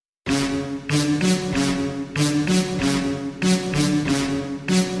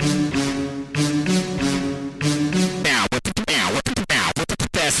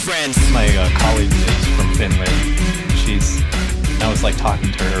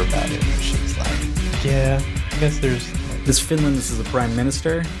her about it. She's like, yeah, I guess there's... This is the prime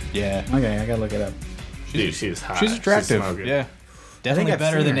minister? Yeah. Okay, I gotta look it up. Dude, she's hot. She's attractive. smoking. Yeah. Definitely I've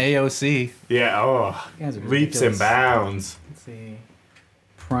better seen than her. AOC. Yeah, You guys are leaps and ridiculous. bounds. Let's see.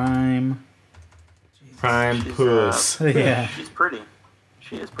 Prime. Prime She's, puss. Yeah. She's pretty.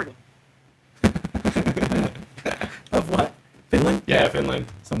 She is pretty. Of what? Finland? Yeah, Finland.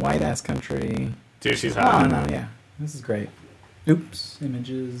 Some white ass country. Dude, she's Oh, hot. no, yeah. This is great. Oops.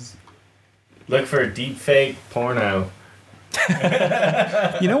 Images. Look for deep fake porno.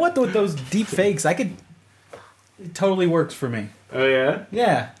 You know what? With those deep fakes, it totally works for me. Oh, yeah?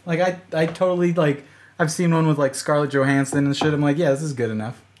 Yeah. Like, I totally, like, I've seen one with, like, Scarlett Johansson and shit. I'm like, yeah, this is good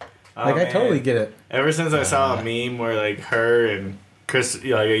enough. Oh, Like, I man. totally get it. Ever since I saw a meme where, like, her and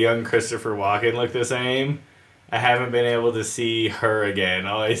like a young Christopher Walken look the same, I haven't been able to see her again.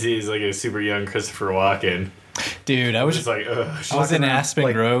 All I see is, like, a super young Christopher Walken. Dude, I was Just like, ugh. I was Walking in around, Aspen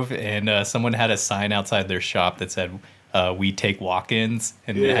like- Grove, and someone had a sign outside their shop that said, we take walk-ins,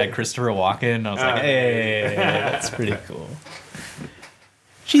 and it Yeah. had Christopher Walken. I was like, hey, that's pretty cool.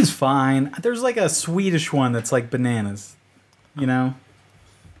 She's fine. There's, like, a Swedish one that's, like, bananas. You know?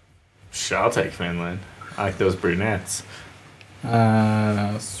 I'll take Finland. I like those brunettes.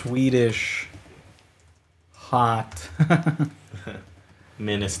 Swedish hot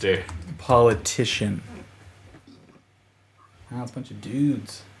Minister. politician. Wow, it's a bunch of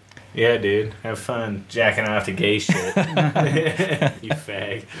dudes. Yeah, dude. Have fun jacking off to gay shit. You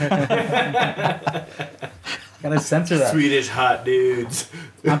fag. Gotta censor that. Swedish hot dudes.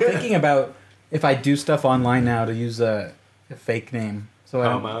 I'm thinking about if I do stuff online now to use a fake name. So I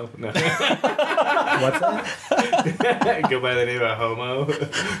don't, Homo. No. what's that? Go by the name of Homo.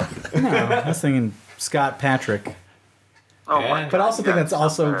 No, I was thinking Scott Patrick. Oh Yeah. my god. But I also think yeah, that's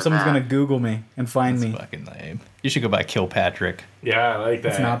also somewhere someone's in gonna that. Google me and find me. Fucking lame. You should go by Kilpatrick. Yeah, I like that.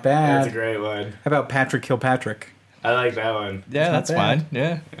 It's not bad. That's a great one. How about Patrick Kilpatrick? I like that one. Yeah, not that's bad. fine.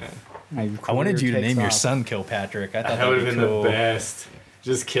 Yeah. I wanted you to name your son Kilpatrick. I thought That would that'd have be been cool. the best.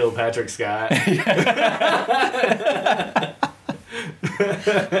 Just kill Patrick Scott.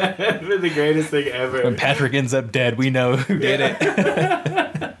 That'd been the greatest thing ever. When Patrick ends up dead, we know who did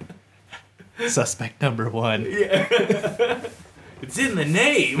it. Suspect number one. It's in the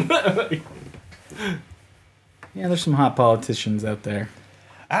name. Yeah, there's some hot politicians out there.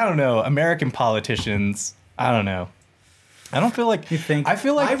 I don't know. American politicians. I don't know. I don't feel like. You think? I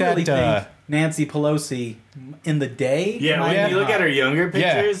feel like I that. really think Nancy Pelosi in the day. Yeah, might when be you look hot. at her younger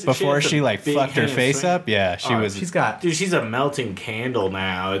yeah, pictures, before has she a like big fucked her hand face swing. up. Yeah, she Oh, was. She's got. Dude, she's a melting candle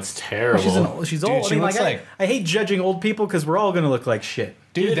now. It's terrible. She's Dude, old. she I mean, looks like, I hate judging old people because we're all gonna look like shit.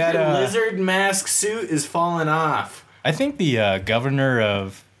 Dude, that her lizard mask suit is falling off. I think the governor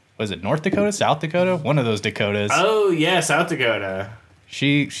of was it North Dakota, South Dakota, one of those Dakotas. Oh yeah, South Dakota.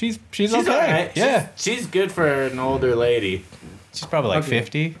 She's okay. alright. Yeah, She's good for an older lady. she's probably like Okay.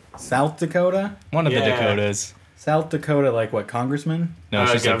 50. South Dakota. One of the Yeah. Dakotas. South Dakota, like what? Congressman, No,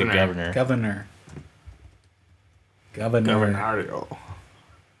 she's like the governor. governor. governor. Article.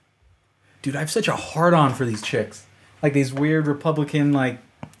 Dude, I have such a hard on for these chicks. Like these weird Republican, like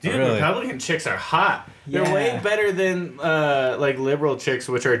Dude, Really? Republican chicks are hot. They're Yeah. way better than like liberal chicks,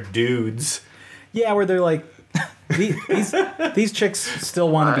 which are dudes. yeah, where they're like these chicks still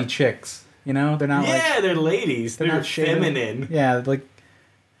want to be chicks. You know, they're not Yeah, like they're ladies. They're, not shaven. feminine. Yeah, like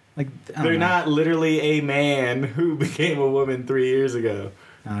I don't They're know. not literally a man who became a woman 3 years ago.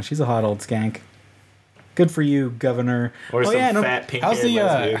 No, she's a hot old skank. Good for you, Governor. Or some no, fat pink How's the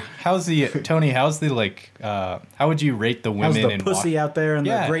lesbian. Tony? How's the like? How would you rate the how's women the in pussy out there in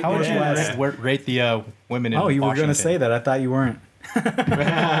Yeah, the Great how would you Northwest? rate the women in Oh, you were Washington? going to say that. I thought you weren't.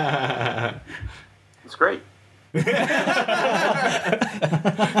 It's great.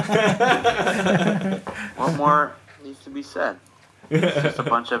 What more needs to be said? It's just a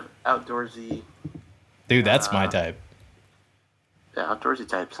bunch of outdoorsy, Dude, that's my type. outdoorsy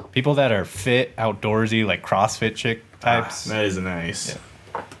types. People that are fit, outdoorsy, like CrossFit chick types. That is nice.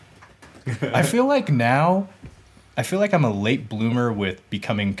 I feel like now, I feel like I'm a late bloomer with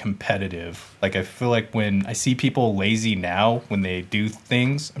becoming competitive. Like I feel like when I see people lazy now when they do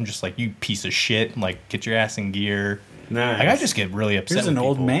things, I'm just like, you piece of shit. Like get your ass in gear. Nice. Like I just get really upset. Here's an with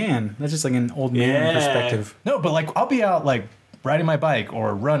old people. man. That's just like an old man Yeah. perspective. No, but like I'll be out like riding my bike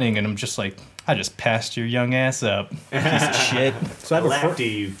or running, and I'm just like, I just passed your young ass up, piece of shit. So I have,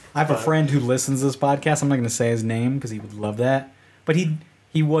 Lefty. I have a friend who listens to this podcast. I'm not going to say his name because he would love that. But he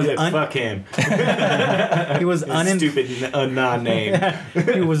was Yeah, fuck him. he was Stupid non-name.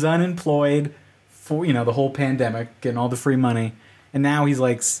 he was unemployed for the whole pandemic, getting all the free money, and now he's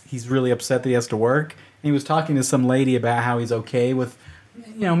really upset that he has to work. And he was talking to some lady about how he's okay with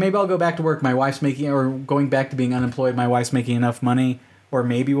maybe I'll go back to work. My wife's making, or going back to being unemployed. My wife's making enough money, or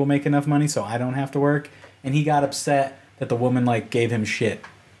maybe we'll make enough money so I don't have to work. And he got upset that the woman like gave him shit.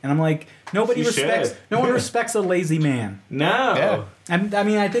 And I'm like, no one respects a lazy man. No. Yeah. I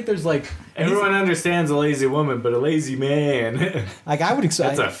mean, I think there's like Everyone understands a lazy woman, but a lazy man. like I would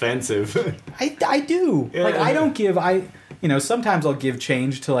That's offensive. I do. Yeah. Like I don't give sometimes I'll give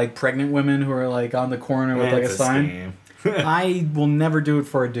change to like pregnant women who are like on the corner with like a It's sign. scam. I will never do it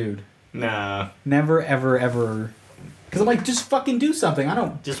for a dude. Nah. Never, ever, ever. Because I'm like, just fucking do something. I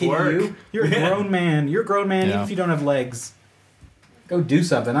don't Just pity work. you. You're a grown man. You're a grown man even Yeah. if you don't have legs. Go do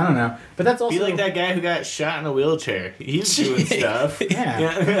something. I don't know. But that's also... Be like that guy who got shot in a wheelchair. He's doing stuff.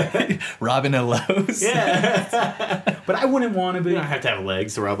 Yeah. Robin and Lowe's. Yeah. But I wouldn't want to You be... don't have to have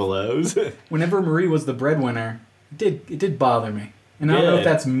legs to rub a Lowe's. Whenever Marie was the breadwinner, it did bother me. And I don't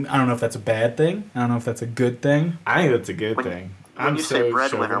know if that's a bad thing. I don't know if that's a good thing. I think that's a good thing. When you say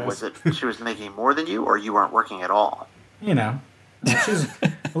breadwinner, was it she was making more than you, or you weren't working at all? You know. She's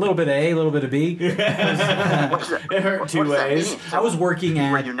a little bit of A, a little bit of B. What does that, It hurt what two does that ways. mean? I was working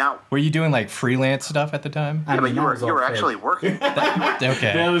Were at... you not? Were you doing like freelance stuff at the time? I Yeah, but mean, you that were was all you were fake. actually working.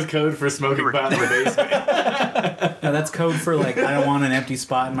 Okay. That was code for smoking pot in the basement. No, that's code for like, I don't want an empty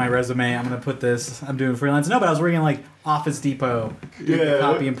spot in my resume. I'm going to put this. I'm doing freelance. No, but I was working like Office Depot, the Yeah.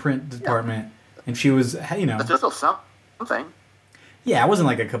 copy and print department. And she was, But there's still something. yeah, I wasn't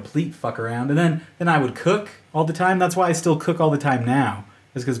like a complete fuck around. And then I would cook all the time. That's why I still cook all the time now.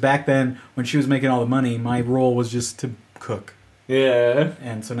 Is because back then, when she was making all the money, my role was just to cook. Yeah.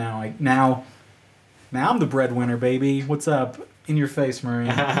 And so now I'm the breadwinner, baby. What's up? In your face, Marie.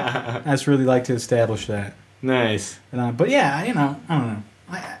 I just really like to establish that. Nice. But yeah, I don't know.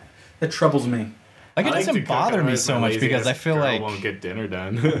 That troubles me. Like it I like to doesn't cook, bother me otherwise so my much lazy because I ass feel girl like won't get dinner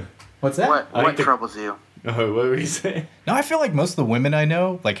done. What's that? What I like to- troubles you? Oh, what were you saying? no, I feel like most of the women I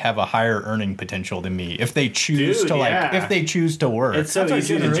know like have a higher earning potential than me if they choose Dude, to yeah. if they choose to work. It's so That's our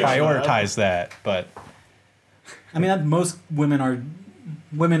easy to generation. prioritize that, but I mean, most women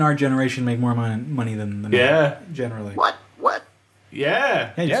our generation make more money than the men, Yeah. generally. What?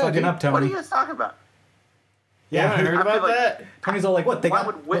 Yeah. Hey, Yeah, fucking dude. up, What are Tony. you guys talking about? Yeah, I heard I about feel like- that. Tony's all like, what? They Why got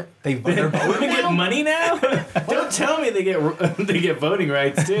would wi- they're They get money now? Don't tell me they get voting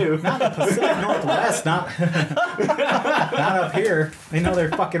rights too. Pacific Northwest, not up here. They know their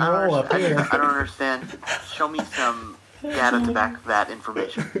fucking role up here. I don't understand. Show me some data to back that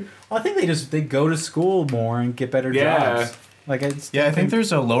information. Well, I think they go to school more and get better Yeah. jobs. Like yeah, I think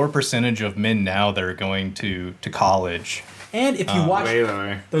there's a lower percentage of men now that are going to college. And if you watch Way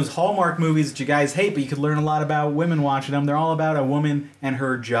lower. those Hallmark movies that you guys hate, but you could learn a lot about women watching them. They're all about a woman and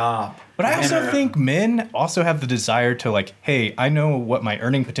her job. But I And also her- think men also have the desire to like, hey, I know what my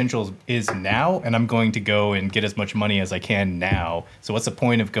earning potential is now, and I'm going to go and get as much money as I can now. So what's the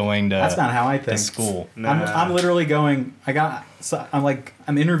point of going to That's not how I to think. school? I'm literally going.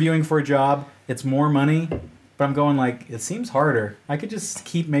 I'm interviewing for a job. It's more money, but I'm going like it seems harder. I could just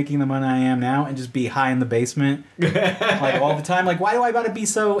keep making the money I am now and just be high in the basement, like all the time. Like why do I gotta be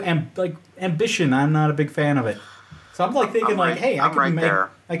so ambition? I'm not a big fan of it. So I'm like thinking I'm like, right- hey, I'm right there.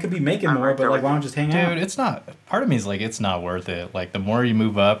 I could be making I'm more, right but there like with why you. don't I just hang Dude, out? it's not. Part of me is like, it's not worth it. Like the more you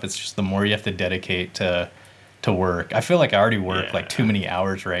move up, it's just the more you have to dedicate to work. I feel like I already work Yeah. like too many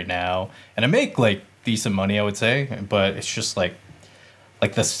hours right now, and I make like decent money, I would say. But it's just like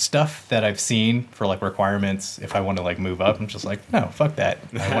the stuff that I've seen for like requirements. If I want to like move up, I'm just like, no, fuck that.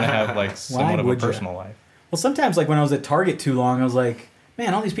 I want to have like somewhat of a would ya? personal life. Well, sometimes like when I was at Target too long, I was like,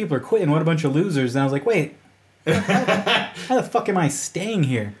 man, all these people are quitting. What a bunch of losers. And I was like, wait, how the fuck am I staying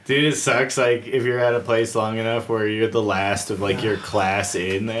here? Dude, it sucks like if you're at a place long enough where you're the last of like your class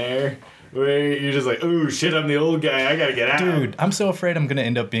in there. Where you're just like, oh shit, I'm the old guy, I gotta get out. Dude, I'm so afraid I'm gonna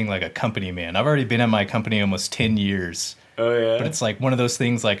end up being like a company man. I've already been at my company almost 10 years. Oh yeah. But it's like one of those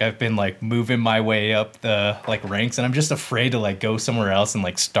things like I've been like moving my way up the like ranks and I'm just afraid to like go somewhere else and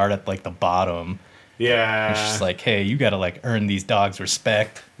like start at like the bottom. yeah. It's just like, hey, you gotta like earn these dogs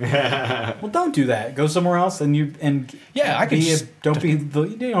respect. Well, don't do that. Go somewhere else and Yeah, I could be just- you don't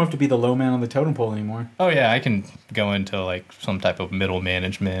have to be the low man on the totem pole anymore. Oh yeah, I can go into like some type of middle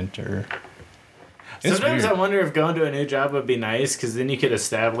management or it's Sometimes weird. I wonder if going to a new job would be nice because then you could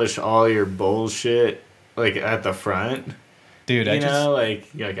establish all your bullshit like at the front. Dude, I You just know, like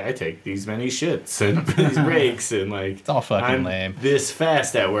I take these many shits and these breaks and like it's all fucking I'm lame. this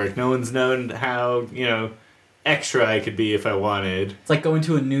fast at work. No one's known how extra I could be if I wanted. It's like going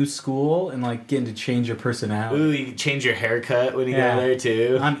to a new school and like getting to change your personality. Ooh, you can change your haircut when you Yeah. go there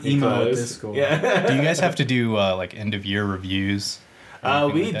too. I'm Your emo at clothes. this school. Yeah. Do you guys have to do like end of year reviews?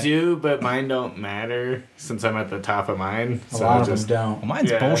 anything We like that? do, but mine don't matter since I'm at the top of mine. A lot of them don't. Well,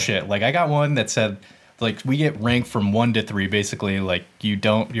 mine's Yeah. bullshit. Like I got one that said, like we get ranked from 1 to 3, basically. Like you're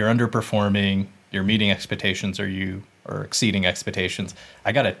underperforming, you're meeting expectations, or you are exceeding expectations.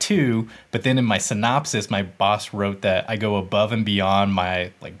 I got a 2, but then in my synopsis, my boss wrote that I go above and beyond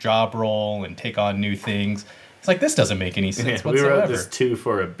my like job role and take on new things. It's like this doesn't make any sense We whatsoever. wrote this 2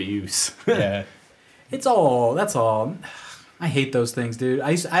 for abuse. Yeah. That's all. I hate those things, dude.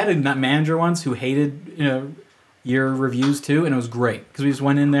 I had a manager once who hated your reviews too, and it was great because we just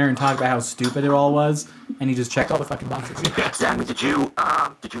went in there and talked about how stupid it all was, and he just checked all the fucking boxes. Sammy, did you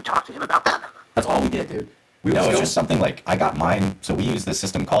talk to him about that? That's all we did, dude. No, it's just something like I got mine. So we use this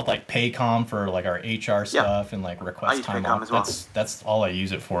system called like Paycom for like our HR stuff and like I request use time Paycom off. as well. That's all I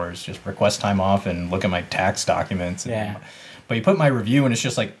use it for is just request time off and look at my tax documents. And, Yeah. But you put my review and it's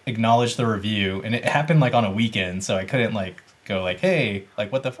just like acknowledge the review, and it happened like on a weekend, so I couldn't like go like, hey,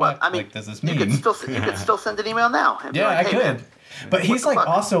 like what the Well, fuck I mean, like does this you mean? could still send an email now. And be Yeah, like, I hey, could. man, But what he's the like fuck?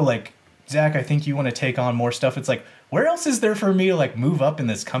 also like, Zach, I think you want to take on more stuff. It's like, where else is there for me to like move up in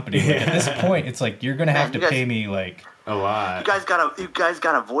this company? Like, at this point, it's like you're gonna have Man, to you pay guys- me like A lot. You guys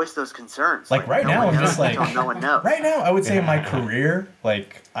gotta voice those concerns. Like right no now, one I'm knows just like until no one knows. right now. I would say in my career,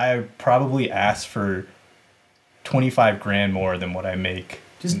 like I probably asked for 25 grand more than what I make.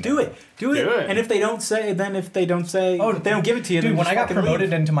 Just do it. Do it. Do it. And if they don't say, if they don't give it to you, Dude, then when just I got fucking promoted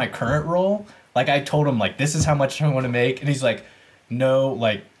leave. into my current role, like I told him like this is how much I want to make, and he's like, no,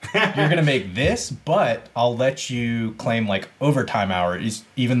 like you're gonna make this, but I'll let you claim like overtime hours,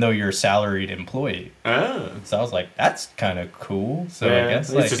 even though you're a salaried employee. Oh. So I was like, that's kind of cool. So Yeah, I guess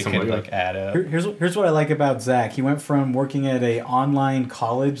it's like just it some could wiggle. like add up. Here's what I like about Zach. He went from working at a online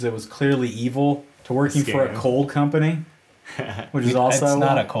college that was clearly evil to working for a Scam. coal company, which is also It's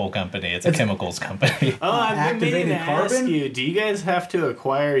not a coal company; it's a chemicals company. Oh, I've been meaning to Activated ask carbon? you, do you guys have to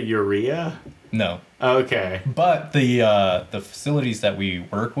acquire urea? No. Okay. But the facilities that we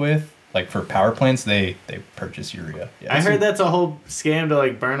work with, like for power plants, they purchase urea. Yeah, I heard that's a whole scam to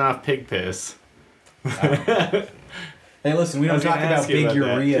like burn off pig piss. Hey, listen, we I don't was talk gonna about ask you big about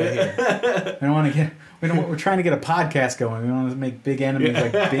that. urea here. We don't want to get. We're trying to get a podcast going. We want to make big enemies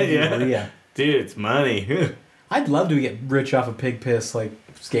like big Yeah. urea. Dude, it's money. I'd love to get rich off of pig piss, like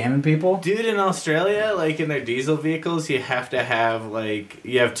scamming people. Dude, in Australia, like in their diesel vehicles, you have to have like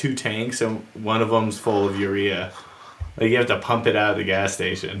you have 2 tanks and one of them's full of urea. Like you have to pump it out at the gas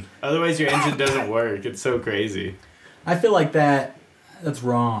station. Otherwise, your engine doesn't work. It's so crazy. I feel like that's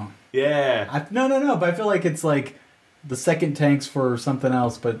wrong. Yeah. No, but I feel like it's like the second tank's for something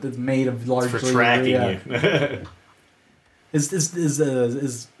else, but it's made of It's largely for tracking urea. you.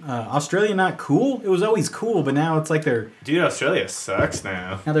 Is Australia not cool? It was always cool, but now it's like they're Dude, Australia sucks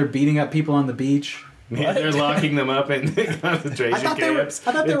now. beating up people on the beach. Yeah, they're locking them up in concentration I thought they were- camps.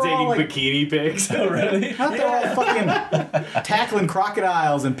 I thought they and were taking all, like- bikini pics. Oh, really? I thought they were all fucking tackling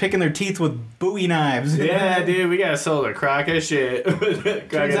crocodiles and picking their teeth with Bowie knives. Yeah, dude, we got sold a crock of shit.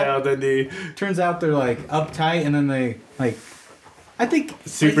 Crocodile Dundee. Turns out they're like uptight, and then they like. I think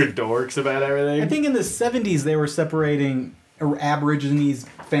Super dorks about everything. I think in the 70s they were separating Aborigines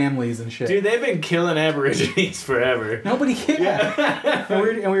families and shit. Dude, they've been killing Aborigines forever. Nobody cared. And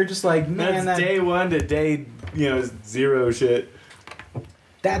we were just like, man, That's day 1 to day 0 shit.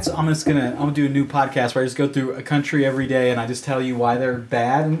 I'm gonna do a new podcast where I just go through a country every day and I just tell you why they're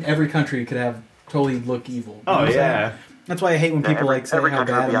bad, and every country could have totally look evil. You know Oh, what I'm yeah. saying? That's why I hate when Yeah, people every- like say every how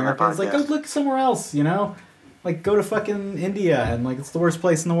country bad would be on that America is. Like, go podcast. look somewhere else, you know? Like, go to fucking India and like it's the worst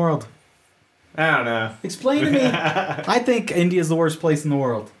place in the world. I don't know. Explain to me. I think India's the worst place in the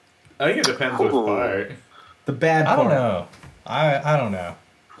world. I think it depends what Ooh. part. The bad I part. don't know. I don't know.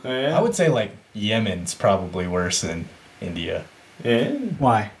 Oh, yeah? I would say like Yemen's probably worse than India. Yeah.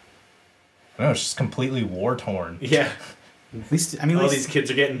 Why? I don't know, it's just completely war torn. Yeah. At least I mean, at All least these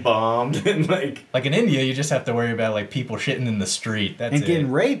kids are getting bombed and like... Like in India, you just have to worry about like people shitting in the street. That's and it.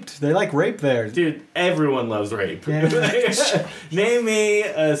 getting raped. They like rape there. Dude, everyone loves rape. Yeah. Name me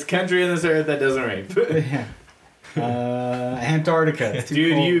a country on this earth that doesn't rape. Yeah. Antarctica. It's too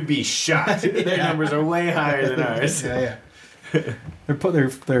Dude, cold. you'd be shocked. Their numbers are way higher than ours. Yeah. They're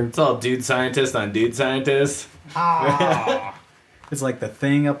It's all dude scientist on dude scientist. It's like the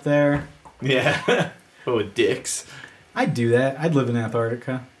thing up there. Yeah. But with dicks. I'd do that. I'd live in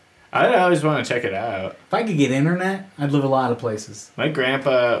Antarctica. I always want to check it out. If I could get internet, I'd live a lot of places. My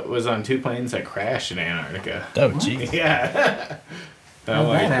grandpa was on 2 planes that crashed in Antarctica. Oh, geez. Yeah. How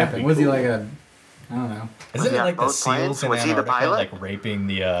did that happen? Was he like a... I don't know. Isn't it Yeah, like the both planes. seals in Was he the Antarctica pilot? like raping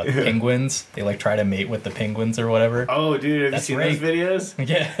the penguins? They like try to mate with the penguins or whatever. Oh, dude, have That's you seen rape. those videos?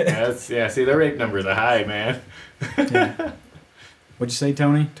 Yeah. Yeah, see, their rape numbers are high, man. What'd you say,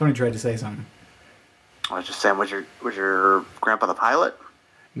 Tony? Tony tried to say something. I was just saying, was your grandpa the pilot?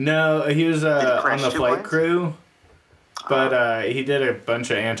 No, he was on crash the two flight planes? crew, but he did a bunch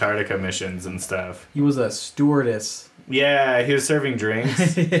of Antarctica missions and stuff. He was a stewardess. Yeah, he was serving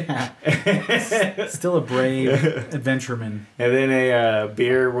drinks. Yeah. Still a brave adventureman. And then a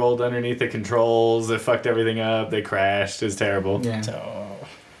beer rolled underneath the controls. It fucked everything up. They crashed. It was terrible. Yeah. So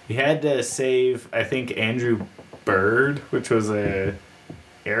He had to save, I think, Andrew Byrd, which was a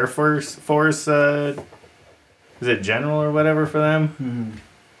Air Force was it general or whatever for them? Mm-hmm.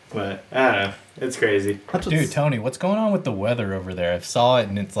 But I don't know. It's crazy. That's dude, Tony, what's going on with the weather over there? I saw it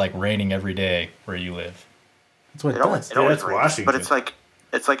and it's like raining every day where you live. That's what it It always, does. it always that's rains, Washington. but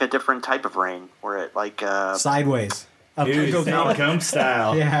it's like a different type of rain where it like Sideways. Up Dude, it goes down. Gump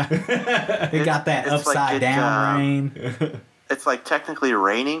style. Yeah. They got that It's like upside it, down rain. it's like technically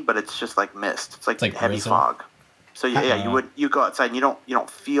raining, but it's just like mist. It's like, like heavy drizzle? fog. So yeah, you go outside and you don't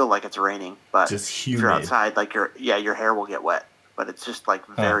feel like it's raining, but Just if humid. you're outside, like your hair will get wet, but it's just like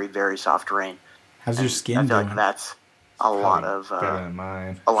very very soft rain. How's your And skin I feel doing? like that's a lot of Better than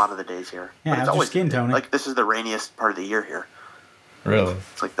mine. a lot of the days here. Yeah, But how's it's your always skin, Tony? like this is the rainiest part of the year here. Really?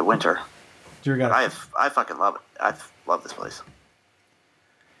 It's like the winter. You But got I fucking love it. I love this place.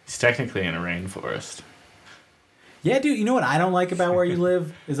 He's technically in a rainforest. Yeah, dude, you know what I don't like about where you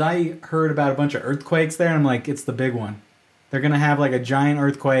live is I heard about a bunch of earthquakes there and I'm like, it's the big one. They're going to have like a giant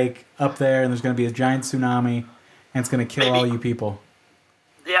earthquake up there and there's going to be a giant tsunami and it's going to kill all you people.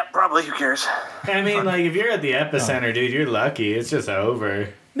 Yeah, probably. Who cares? I mean, like, if you're at the epicenter, dude, you're lucky. It's just over.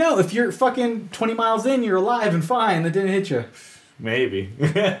 No, if you're fucking 20 miles in, you're alive and fine. That didn't hit you. Maybe.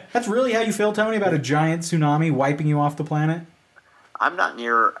 That's really how you feel, Tony, about a giant tsunami wiping you off the planet? I'm not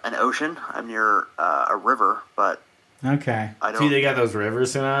near an ocean. I'm near a river, but Okay. I See, don't. they got those river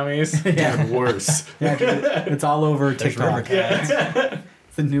tsunamis. Yeah. They're worse. Yeah, dude, it's all over There's TikTok. river cats.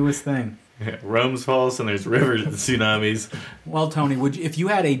 It's the newest thing. Rome's false, and there's river tsunamis. Well, Tony, if you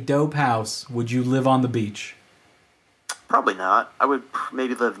had a dope house, would you live on the beach? Probably not. I would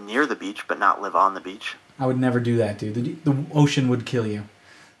maybe live near the beach, but not live on the beach. I would never do that, dude. The ocean would kill you.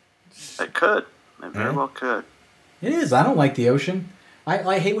 It could. It very Yeah. well could. It is. I don't like the ocean.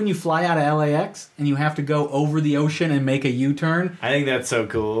 I hate when you fly out of LAX and you have to go over the ocean and make a U-turn. I think that's so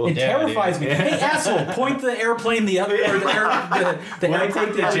cool. It terrifies me. Hey, asshole, point the airplane the other or the Why airplane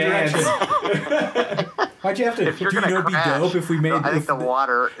take the the other chance? direction. Why'd you have to? If you're Do you gonna know it'd be crash, dope if we made? I think if the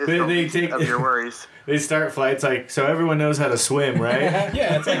water is They- the they least take- of your worries. They start flights like, so everyone knows how to swim, right?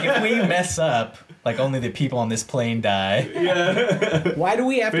 Yeah, it's like if we mess up, like only the people on this plane die. Yeah. Why do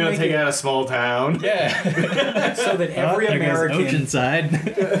we have We to don't make take it out a small town. Yeah. so that every There goes American,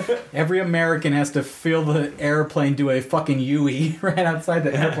 Oceanside. every American has to fill the airplane do a fucking UE right outside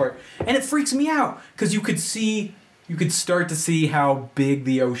the airport, and it freaks me out because you could start to see how big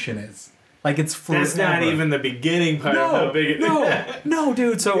the ocean is. Like it's forever. That's not even the beginning part of how big it is. No,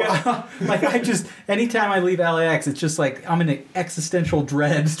 dude. So, like, anytime I leave LAX, it's just like I'm in an existential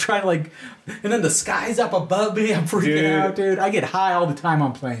dread, trying to and then the sky's up above me. I'm freaking out, dude. I get high all the time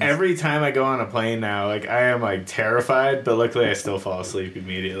on planes. Every time I go on a plane now, like, I am, like, terrified, but luckily I still fall asleep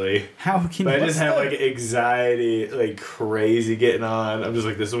immediately. How can But I you? just have, like, anxiety, like, crazy getting on. I'm just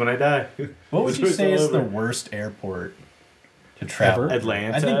like, this is when I die. What would This you is say all is the over. worst airport to travel? Ever?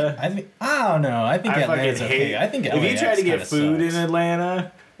 Atlanta? I think. I don't know. I think I fucking Atlanta's okay. hate. I think if you LAX try to get kinda food sucks. in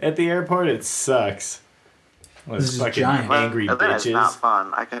Atlanta at the airport, it sucks. Those This is fucking giant. Well, angry Atlanta's not bitches.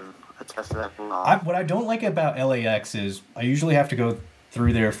 fun. I can attest to that. What I don't like about LAX is I usually have to go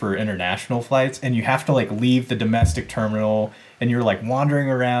through there for international flights, and you have to like leave the domestic terminal, and you're like wandering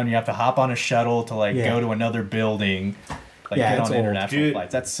around. You have to hop on a shuttle to like Yeah. go to another building, like Yeah, get it's on old. international Dude.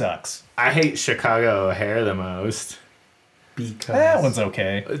 flights. That sucks. I hate Chicago O'Hare the most. Because That one's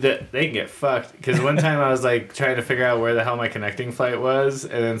okay. They can get fucked. Because one time I was like trying to figure out where the hell my connecting flight was,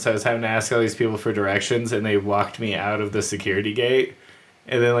 and then so I was having to ask all these people for directions, and they walked me out of the security gate.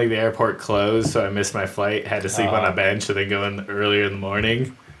 And then like the airport closed, so I missed my flight. Had to sleep on a bench and then go in earlier in the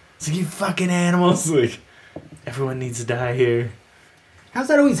morning. It's like, you fucking animals! Like, everyone needs to die here. How's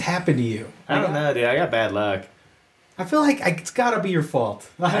that always happen to you? I don't know, dude. I got bad luck. I feel like it's gotta be your fault.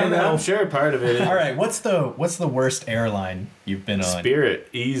 I don't know. I'm sure part of it is All right, what's the worst airline you've been on? Spirit.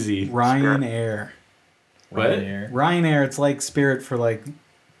 Easy. Ryanair. What? Ryanair. Ryanair, it's like Spirit for like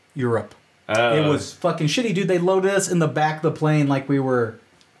Europe. It was fucking shitty, dude. They loaded us in the back of the plane like we were.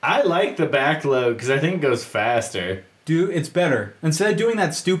 I like the back load because I think it goes faster. Dude, it's better. Instead of doing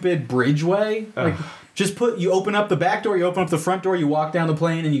that stupid bridge way, like just you open up the back door, you open up the front door, you walk down the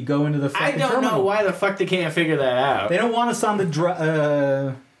plane, and you go into the I fucking don't terminal. know why the fuck they can't figure that out. They don't want us on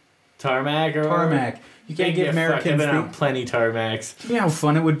the Tarmac or Tarmac. You can't give Americans. I've been on plenty tarmacs. Do you know how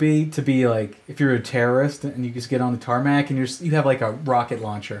fun it would be to be like if you're a terrorist and you just get on the tarmac and you have like a rocket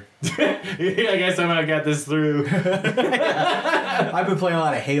launcher. I guess somehow got this through. I've been playing a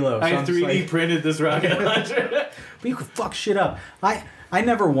lot of Halo. So I I'm just 3D like, printed this rocket launcher. but you could fuck shit up. I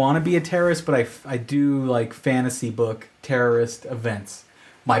never want to be a terrorist, but I do like fantasy book terrorist events.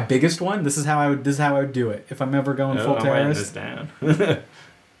 My biggest one. This is how I would do it if I'm ever going full I'm writing terrorist. this down.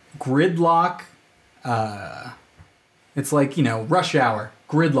 Gridlock. It's like, rush hour.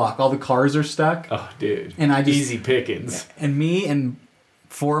 Gridlock. All the cars are stuck. Oh, dude. And I just easy pickings. and me and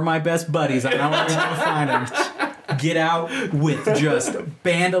four of my best buddies, I don't know how to find them, get out with just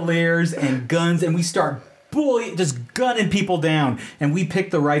bandoliers and guns, and we start just gunning people down. And we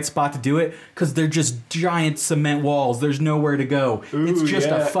pick the right spot to do it because they're just giant cement walls. There's nowhere to go. It's Ooh, just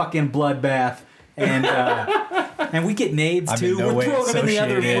a yeah. fucking bloodbath. And and we get nades too. no We're way throwing them in the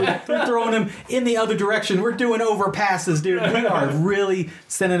other. associated. We're throwing them in the other direction. We're doing overpasses, dude. We are really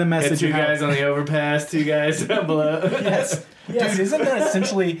sending a message. It's two of how- guys on the overpass, two guys down below. Yes. Dude, isn't that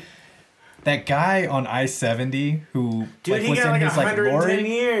essentially that guy on I-70 who Dude, he was got in like his 110 lorry?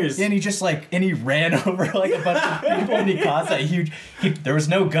 years. Yeah, and he ran over like a bunch of people and he caused that huge. There was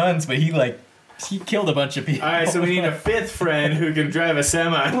no guns, but he killed a bunch of people. All right, so we need a fifth friend who can drive a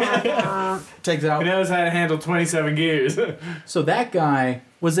semi. Takes Who out. knows how to handle 27 gears. So that guy,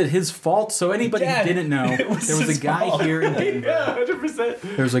 was it his fault? So anybody Yeah, who didn't know, it was there was a his guy fault. here in Denver. Yeah, 100%.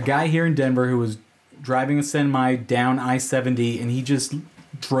 There was a guy here in Denver who was driving a semi down I-70, and he just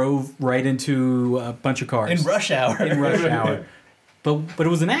drove right into a bunch of cars in rush hour. in rush hour. But it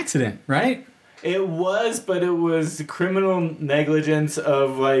was an accident, right? It was, but it was criminal negligence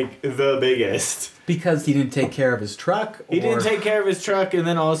of like the biggest. Because he didn't take care of his truck. He didn't take care of his truck, and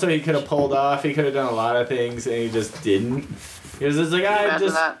then also he could have pulled off. He could have done a lot of things, and he just didn't. He was just like, I'm Imagine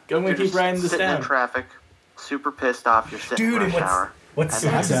gonna You're keep just riding this sitting in down. traffic, super pissed off. You're sitting Dude, in and rush hour. what And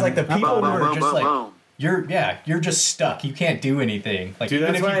sucks then is like the boom, people who boom, are boom, just boom, like boom. you're just stuck. You can't do anything. Like Dude,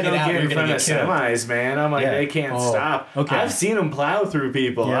 even that's if why I you get don't out, get you're in gonna front of get killed. semis, man. I'm like, Yeah. they can't Oh, stop. okay. I've seen them plow through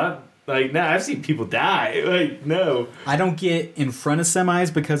people. Yeah. I've seen people die. Like, no. I don't get in front of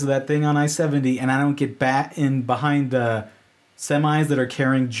semis because of that thing on I-70, and I don't get in behind the semis that are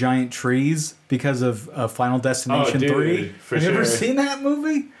carrying giant trees because of Final Destination Oh, dude, 3. for Have you ever sure. seen that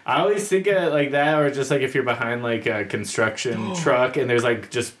movie? I always think of it like that, or just like if you're behind like a construction truck and there's like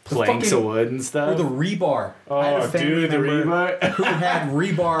just planks fucking- of wood and Or stuff. the rebar. I had a Oh, family dude, the member rebar. who had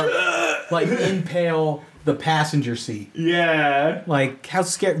rebar like impale the passenger seat. Yeah. Like how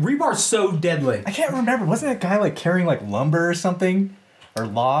scary! Rebar's so deadly. I can't remember. Wasn't that guy like carrying like lumber or something, or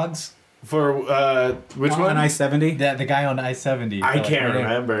logs? For which On one? I-70. That the guy on I-70. I like, can't right in-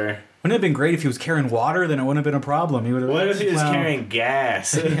 remember. Wouldn't it have been great if he was carrying water? Then it wouldn't have been a problem. He would have. What if he was well, carrying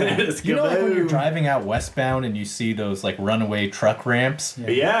gas? Just You know, like when you're kaboom. driving out westbound and you see those like runaway truck ramps.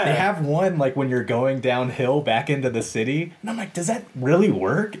 Yeah. They have one like when you're going downhill back into the city, and I'm like, does that really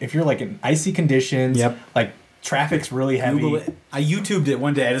work? If you're like in icy conditions, Yep. like traffic's really heavy. Google it. I YouTubed it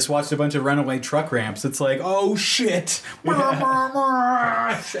one day. I just watched a bunch of runaway truck ramps. It's like, oh shit,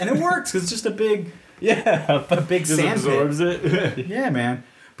 and it works. 'Cause it's just a big, Yeah, a big Just sand pit. absorbs it. Yeah, man.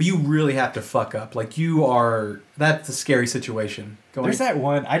 But you really have to fuck up. Like that's a scary situation. Going, there's that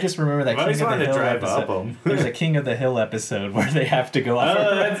one. I just remember that I always King of the wanted to Hill drive episode. up 'em. There's a King of the Hill episode where they have to go off Oh,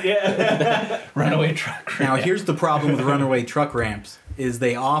 a that's yeah. runaway truck Now ramp. here's the problem with runaway truck ramps: is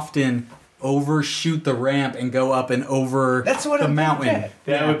they often overshoot the ramp and go up and over That's what the I'm mountain. thinking.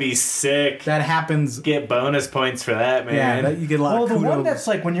 That Yeah. would be sick. That happens. Get bonus points for that, man. Yeah, you get a lot Well, of the kudos. one that's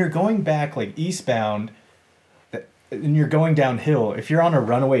like when you're going back like eastbound, and you're going downhill. If you're on a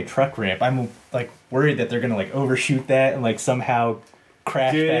runaway truck ramp, I'm like worried that they're gonna like overshoot that and like somehow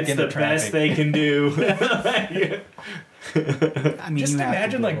crash Dude, back it's into the traffic. best they can do. I mean, Just you have to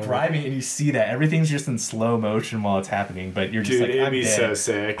imagine go like over. driving and you see that everything's just in slow motion while it's happening, but you're just Dude, like, it'd I'm be dead. so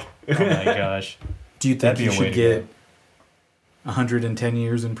sick. Oh my gosh. Do you think That'd be you a way should to go. get 110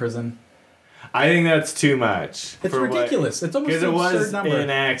 years in prison? I think that's too much. It's for what- ridiculous. It's almost Because an it absurd was number. an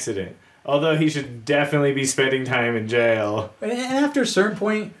accident. Although he should definitely be spending time in jail. And after a certain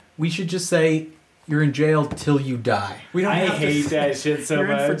point, we should just say you're in jail till you die. We don't I have hate to that shit so you're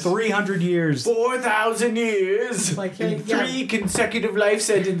much. in for 300 years. 4,000 years. Like, hey, And yeah. 3 consecutive life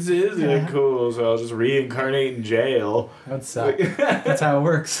sentences. Yeah. Yeah, cool. So I'll just reincarnate in jail. That would suck. That's how it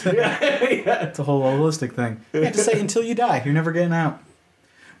works. yeah. It's a whole holistic thing. Yeah, just say until you die. You're never getting out.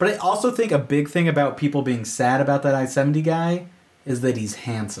 But I also think a big thing about people being sad about that I-70 guy is that he's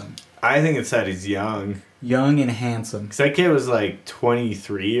handsome. I think it's that he's young. Young and handsome. Because that kid was like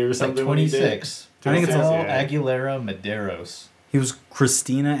 23 or It's like something. when he did. 26. I think it's Rafael yeah. Aguilera Medeiros. He was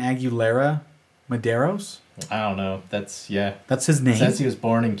Christina Aguilera Medeiros. I don't know. That's That's his name. It says he was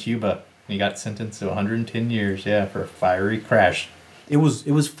born in Cuba. He got sentenced to 110 years, for a fiery crash. It was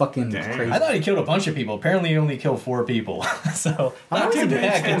fucking Dang. crazy. I thought he killed a bunch of people. Apparently, he only killed 4 people. So, not too 110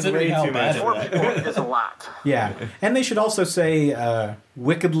 bad is considering way how too bad much. it 4 was. people is a lot. Yeah, and they should also say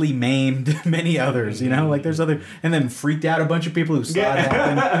wickedly maimed many others. You know, like there's other, and then freaked out a bunch of people who saw it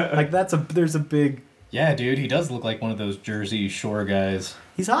happen. Like there's a big. Yeah, dude, he does look like one of those Jersey Shore guys.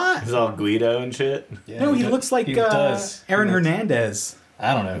 He's hot. He's all Guido and shit. Yeah, No, he does- looks like he does. Aaron He looks- Hernandez.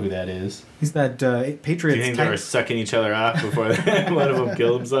 I don't know who that is. He's that Do Patriots you think they were type. sucking each other off before one of them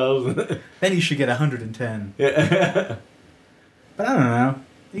killed themselves? Then he should get 110. Yeah. But I don't know.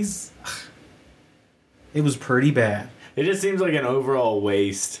 It was pretty bad. It just seems like an overall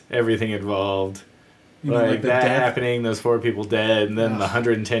waste, everything involved. You know, Like the that death- happening, those 4 people dead, and then Ugh. the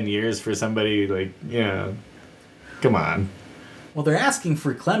 110 years for somebody, come on. Well, they're asking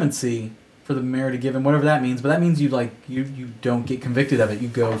for clemency for the mayor to give him whatever that means, but that means you don't get convicted of it. You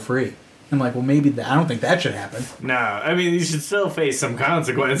go free. I'm like, well, maybe I don't think that should happen. No, I mean, you should still face some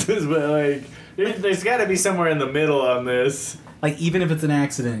consequences, but, there's got to be somewhere in the middle on this. Like, even if it's an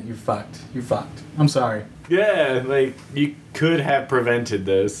accident, you're fucked. You're fucked. I'm sorry. Yeah, you could have prevented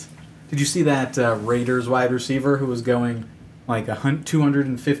this. Did you see that Raiders wide receiver who was going like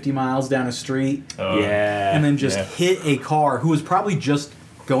 250 miles down a street Oh, Yeah. and then just yeah. hit a car who was probably just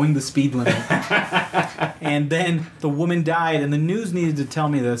going the speed limit? And then the woman died, and the news needed to tell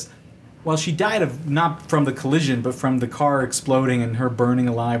me this. Well, she died of not from the collision, but from the car exploding and her burning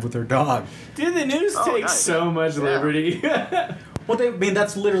alive with her dog. Dude, the news Oh, takes nice. so much Yeah. liberty. Well,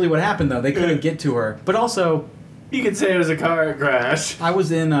 that's literally what happened, though. They couldn't get to her. But also, You could say it was a car crash. I was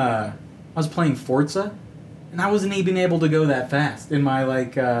playing Forza, and I wasn't even able to go that fast in my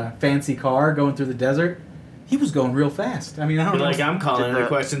fancy car going through the desert. He was going real fast. I mean, I don't You're know. like, I'm calling Did into the-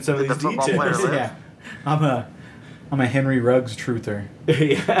 question some of did these the football player details. live? Yeah, I'm a Henry Ruggs truther.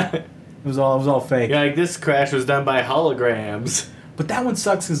 Yeah. It was all fake. You're like, this crash was done by holograms. But that one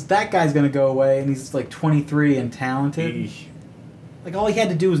sucks because that guy's gonna go away, and he's like 23 and talented. Eesh. Like all he had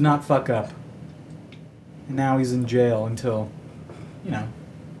to do was not fuck up, and now he's in jail until,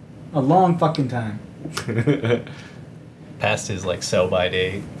 a long fucking time. Past his sell by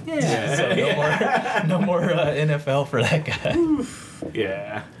date. Yeah. So no more NFL for that guy.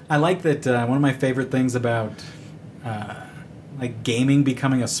 Yeah. I like that one of my favorite things about gaming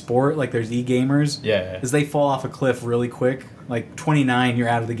becoming a sport, like there's e-gamers, Yeah. is they fall off a cliff really quick. Like 29, you're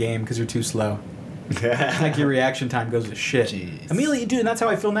out of the game because you're too slow. Like your reaction time goes to shit. Jeez. Immediately, dude, and that's how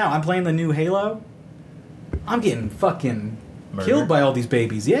I feel now. I'm playing the new Halo. I'm getting fucking Murdered? killed by all these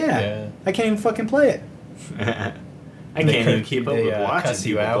babies. Yeah. Yeah. I can't even fucking play it. I They can't even could- keep up they, with watching cuss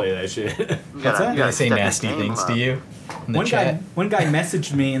you people out. play that shit. You What's gotta- that? you They gotta say step the nasty game things up. to you in the One chat. guy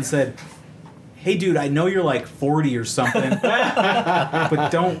messaged me and said, "Hey, dude, I know you're like 40 or something,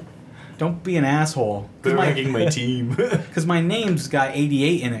 but don't be an asshole." They're ranking my team. Because my name's got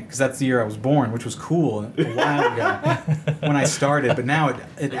 88 in it, because that's the year I was born, which was cool a while ago when I started. But now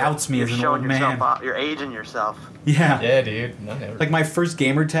it outs me You're as an showing old yourself man. off. You're aging yourself. Yeah. Yeah, dude. No, never. Like my first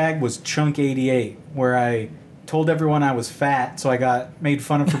gamer tag was Chunk88, where I told everyone I was fat, so I got made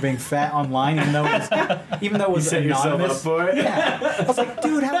fun of for being fat online, even though it was You set yourself anonymous. up for it? Yeah. I was like,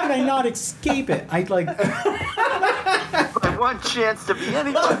 dude, how could I not escape it? I like. I one chance to be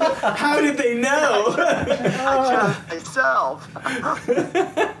anybody. How did they know? I chose myself.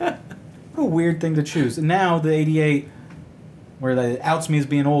 What a weird thing to choose. And now the 88, where that outs me as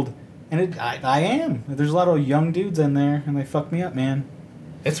being old, and I am. There's a lot of young dudes in there, and they fuck me up, man.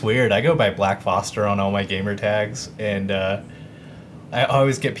 It's weird. I go by Black Foster on all my gamer tags, and I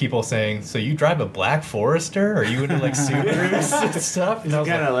always get people saying, "So you drive a Black Forester? Are you into Subarus and stuff?" And I was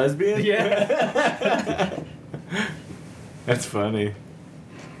Kind of like, lesbian? "Yeah." That's funny.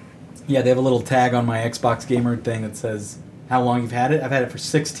 Yeah, they have a little tag on my Xbox gamer thing that says how long you've had it. I've had it for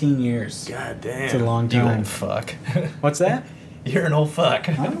 16 years. God It's a damn. long You time. old fuck. What's that? You're an old fuck.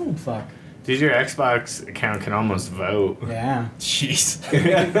 Oh, fuck. Dude, your Xbox account can almost vote. Yeah. Jeez.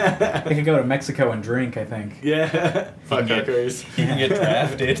 I could go to Mexico and drink, I think. Yeah. Fuck get- hookers. You can get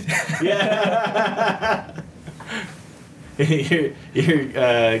drafted. Yeah.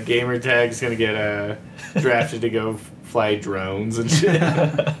 your gamer tag's gonna get drafted to go fly drones and shit.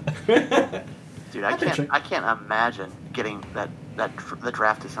 Dude, I can't imagine getting the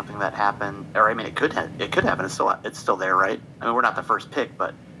draft is something that happened, or I mean, it could happen. It's still there, right? I mean, we're not the first pick,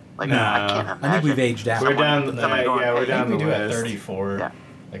 but No. I can't imagine. I think we've aged out. We're down. Somebody going, Yeah, we're "Hey, down we the do at list. 34. Yeah.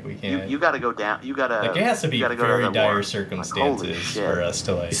 Like we You can't. you got to go down. You got to. like it has to be you gotta go to very the dire war. circumstances Like, holy shit. for us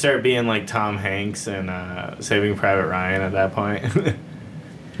to You like. start being like Tom Hanks and Saving Private Ryan at that point.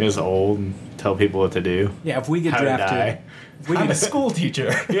 Just old and tell people what to do. Yeah, if we get How to drafted, die. if we I'm a get, school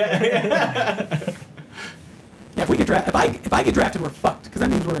teacher. Yeah. yeah, if we get drafted, if I get drafted, we're fucked. Because that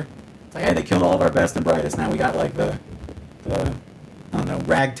means we're it's like, hey, they killed all of our best and brightest. Now we got like the I don't know,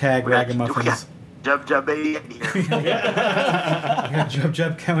 ragtag We got ragamuffins. Jub baby in here. We got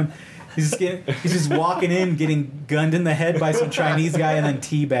Jub coming. He's just walking in, getting gunned in the head by some Chinese guy, and then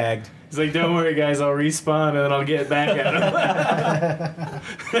teabagged. He's like, don't worry, guys, I'll respawn and then I'll get back at him.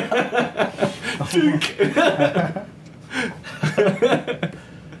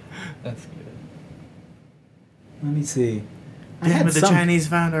 That's good. Let me see. Damn it, the Chinese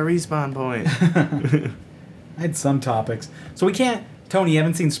found our respawn point. I had some topics. So we can't. Tony, you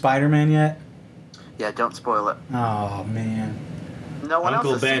haven't seen Spider-Man yet? Yeah, don't spoil it. Oh man. No one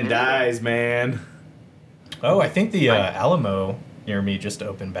Uncle else has Ben seen it. dies, man. Oh, I think the Alamo near me just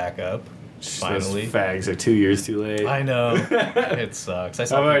opened back up. Finally. Those fags are 2 years too late. I know. It sucks. I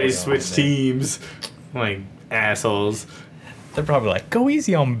saw I've already people going switched there. teams. Like assholes. They're probably like, go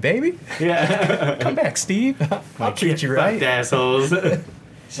easy on me, baby. Yeah. Come back, Steve. I'll treat you right. Fucked assholes.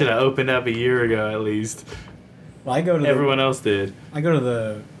 Should have opened up a year ago at least. Well, I go to Everyone else did.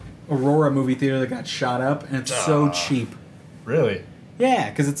 the Aurora movie theater that got shot up, and it's so cheap. Really? Yeah,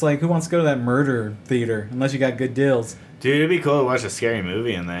 because it's like, who wants to go to that murder theater unless you got good deals? Dude, it'd be cool to watch a scary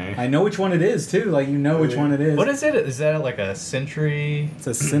movie in there. I know which one it is too. Like, you know which one it is. What is it? Is that like a Century It's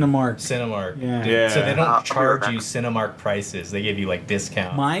a Cinemark. Cinemark? Yeah. Yeah. So they I'll don't be charge right you back. Cinemark prices. They give you like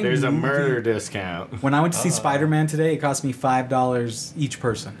discount. My There's a movie- murder discount. When I went to see Oh. Spider-Man today, it cost me $5 each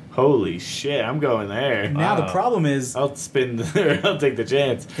person. Holy shit, I'm going there. Now the Wow. problem is, I'll I'll take the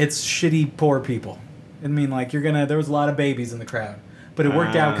chance. it's shitty poor people. I mean, like, there was a lot of babies in the crowd, but it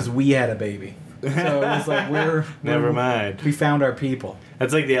worked out because we had a baby. So it was like Never mind. We found our people.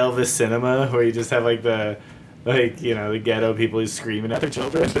 That's like the Elvis cinema where you just have like the ghetto people who's screaming at their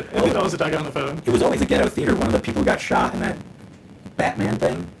children and then also talking on the phone. It was always a ghetto theater. One of the people who got shot in that Batman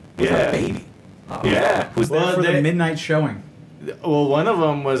thing was Yeah. a baby. Yeah. Who's there Well, for the they- midnight showing? Well, one of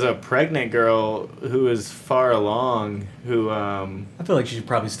them was a pregnant girl who was far along. Who, I feel like you should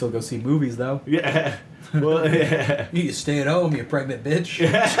probably still go see movies, though. yeah. Well, yeah. You need to stay at home, you pregnant bitch.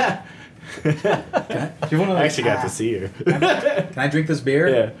 Do you wanna, I actually got to see her. Can I drink this beer?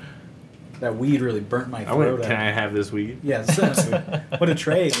 Yeah. That weed really burnt my I throat went, can out. I have this weed? Yes. What a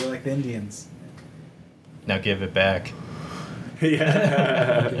trade. We're like the Indians. Now give it back.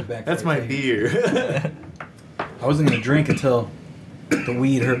 Yeah. Give it back That's for my a change. beer. I wasn't going to drink until the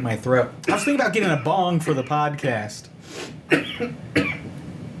weed hurt my throat. I was thinking about getting a bong for the podcast.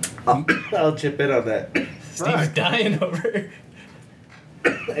 I'll chip in on that. Steve's dying over.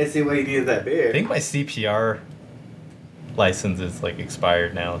 I see why you needed that beer. I think my CPR license is like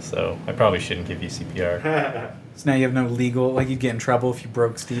expired now, so I probably shouldn't give you CPR. So now you have no legal, like you'd get in trouble if you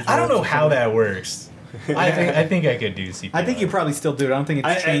broke Steve's I don't ribs know or how something. that works. I think I could do CPR. I think you probably still do it. I don't think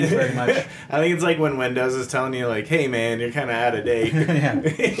it's changed very much. I think it's like when Windows is telling you, like, hey man, you're kind of out of date. Yeah.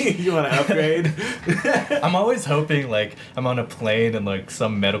 You want to upgrade? I'm always hoping like I'm on a plane and like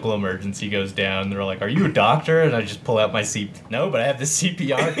some medical emergency goes down. They're like, "Are you a doctor?" And I just pull out my No, but I have the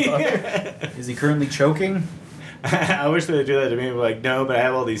CPR card. Is he currently choking? I wish they would do that to me. Be like, no, but I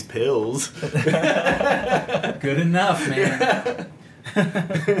have all these pills. Good enough, man.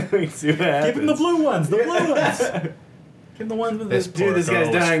 We see what happens. Give him the blue ones. The blue ones. Give him the ones with This the. Dude, this guy's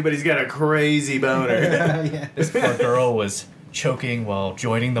Poor girl. dying, but he's got a crazy boner. Yeah. This poor girl was choking while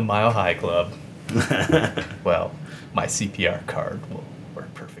joining the Mile High Club. Well, my CPR card will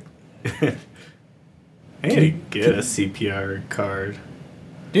work perfectly. I need to get a CPR card.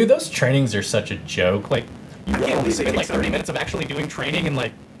 Dude, those trainings are such a joke. Like, you really only spend like 30 minutes of actually doing training and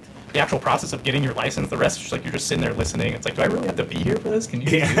like the actual process of getting your license. The rest is just like you're just sitting there listening. It's like, do I really have to be here for this? Can you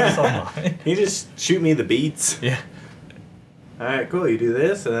just do this online? You just shoot me the beats. Yeah. All right, cool. You do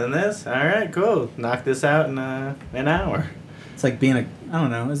this and then this. All right, cool. Knock this out in an hour. It's like being I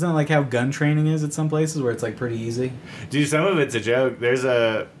don't know. Isn't that like how gun training is at some places where it's like pretty easy? Dude, some of it's a joke. There's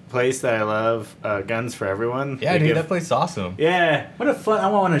a place that I love, Guns for Everyone. Yeah, They dude, give- that place's awesome. Yeah. What a fun! I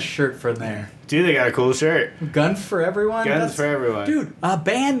want a shirt from there. Dude, they got a cool shirt. Guns for everyone. Guns That's- for Everyone. Dude, a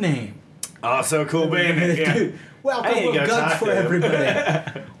band name. Oh, so cool, baby. Yeah. Dude, welcome I need to to go Guns talk for to him.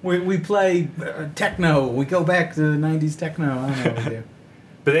 Everybody. we play techno. We go back to the '90s techno. I don't know what we do.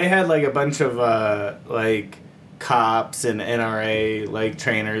 But they had like a bunch of like cops and NRA like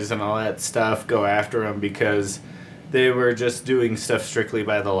trainers and all that stuff go after them because they were just doing stuff strictly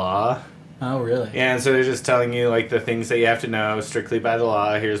by the law. Oh, really? Yeah, and so they're just telling you like the things that you have to know strictly by the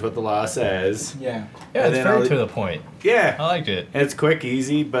law. Here's what the law says. Yeah. Yeah, And it's then all very the- to the point. Yeah. I liked it. And it's quick,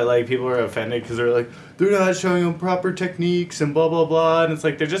 easy, but like people are offended because they're like, they're not showing them proper techniques and blah blah blah, and it's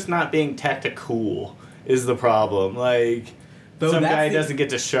like they're just not being tactical is the problem. Like Though some that's guy the- doesn't get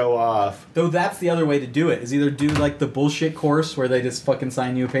to show off. Though that's the other way to do it, is either do like the bullshit course where they just fucking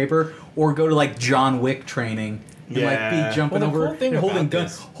sign you a paper, or go to like John Wick training and like Yeah. be jumping Well, the over cool thing and holding about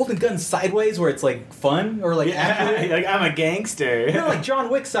guns, this- holding guns sideways where it's like fun or like accurate. Yeah, like I'm a gangster. You know, like John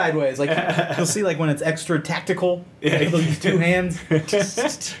Wick sideways. Like you'll see, like when it's extra tactical, Yeah. like, they'll use two hands. Well, the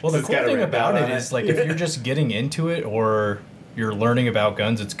It's cool got a thing red about dot it on is, it. like, if you're just getting into it or you're learning about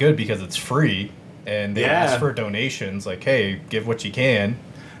guns, it's good because it's free, and they Yeah. ask for donations. Like, hey, give what you can.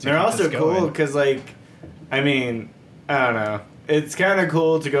 to They're keep also this cool going. because, like, I mean, I don't know. It's kind of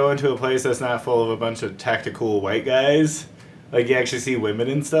cool to go into a place that's not full of a bunch of tactical white guys. Like, you actually see women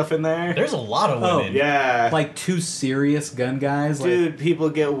and stuff in there. There's a lot of Oh, women. Yeah. Like two serious gun guys, like Dude, people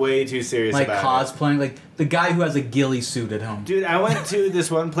get way too serious like about it. cosplaying, like the guy who has a ghillie suit at home. Dude, I went to this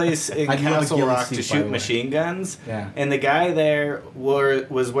one place in I do have a Castle ghillie Rock suit, to by shoot the way. machine guns. Yeah. And the guy there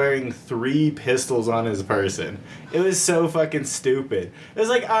was wearing 3 pistols on his person. It was so fucking stupid. It was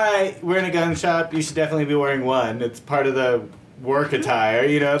like, alright, we're in a gun shop, you should definitely be wearing one. It's part of the work attire,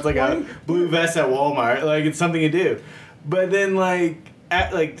 you know, it's like a blue vest at Walmart. Like, it's something you do. But then, like,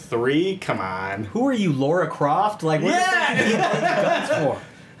 at like 3, come on. Who are you, Laura Croft? Like, what Yeah. the fuck do you need guns for?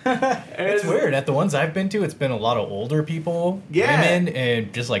 It's weird. At the ones I've been to, it's been a lot of older people, Yeah. women,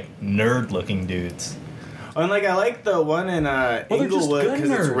 and just like nerd-looking dudes. And like, I like the one in they're just Inglewood gun because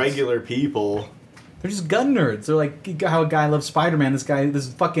it's nerds. regular people. They're just gun nerds. They're like how a guy loves Spider-Man.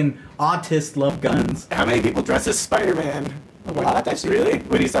 This fucking autist loves guns. How many people dress as Spider-Man? A lot, actually. Really?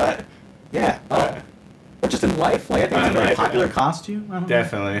 What do you saw it? Yeah. Or just in life. Like I think it's a In very life, popular yeah. costume. I don't know.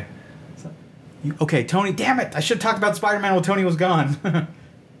 Definitely. Okay, Tony. Damn it! I should talk about Spider-Man while Tony was gone.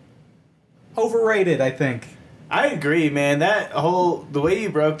 Overrated, I think. I agree, man. The way you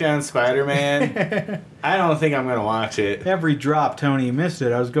broke down Spider-Man, I don't think I'm gonna watch it. Every drop, Tony, you missed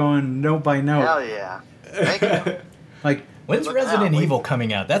it. I was going note by note. Hell yeah. Thank you. Like, When's Look Resident out, Evil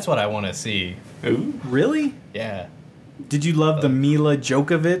coming out? That's what I want to see. Ooh. really? Yeah. Did you love the Mila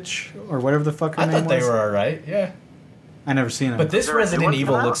Djokovic or whatever the fuck her I name thought they was? were alright, yeah. I never seen them. But this there a new Resident one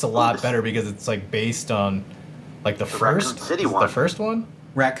Evil coming looks a out? lot better because it's like based on like the Raccoon first City is it one. the first one?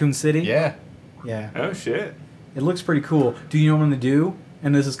 Raccoon City. Yeah. Yeah. Oh shit. It looks pretty cool. Do you know what I'm gonna do?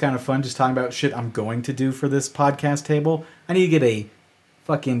 And this is kind of fun, just talking about shit I'm going to do for this podcast table. I need to get a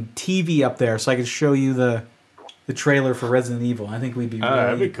fucking TV up there so I can show you the trailer for Resident Evil. I think we'd be Oh, really,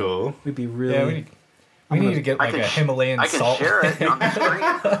 that'd be cool. we'd be really. Yeah, we I'm need gonna- to get I like can a sh- Himalayan I can salt. share it on the screen.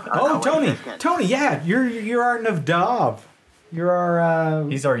 I don't know Oh, what Tony, you guys can- Tony, yeah, you're our Navdav. You're our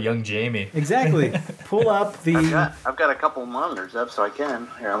He's our young Jamie. exactly. Pull up the. I've got a couple monitors up, so I can.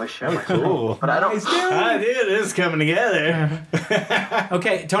 Here, let me share my Cool. But I don't. Nice, dude. Ah, dude, this is coming together.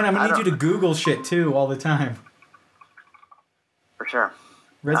 Okay, Tony, I'm I gonna need you to Google shit too all the time. For sure.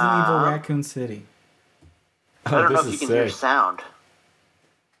 Resident Evil Uh, Raccoon City. I don't know this if you is can hear sick. sound.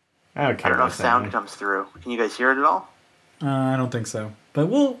 I don't I care don't know about if sound sound. comes through. Can you guys hear it at all? I don't think so, but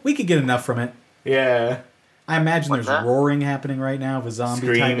we could get enough from it. Yeah. I imagine What's there's that? roaring happening right now of a zombie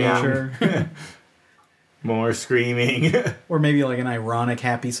type Screaming. nature, More screaming. or maybe like an ironic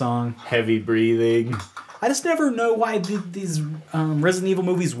happy song. Heavy breathing. I just never know why these Resident Evil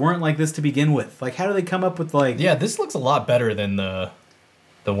movies weren't like this to begin with. Like, how do they come up with like? Yeah, this looks a lot better than the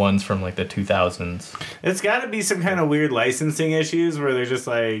ones from like the 2000s. It's got to be some kind of weird licensing issues where they're just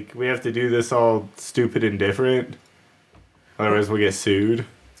like, we have to do this all stupid and different. Otherwise, we'll get sued.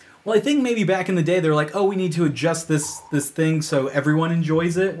 Well, I think maybe back in the day they're like, oh, we need to adjust this thing so everyone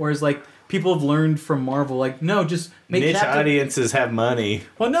enjoys it. Whereas like people have learned from Marvel, like, no, just make Niche Captain. audiences have money.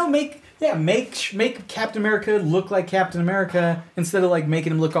 Well, no, make Captain America look like Captain America instead of like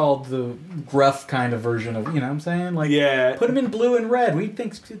making him look all the gruff kind of version of, you know what I'm saying? Like, Yeah. put him in blue and red. We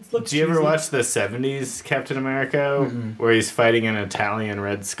think it looks. Do you ever cheesy. watch the 70s Captain America where he's fighting an Italian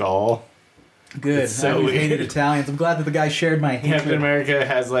Red Skull? Good. It's so I hated weird. Italians. I'm glad that the guy shared my hatred. Captain America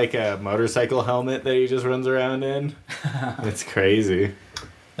has like a motorcycle helmet that he just runs around in. It's crazy.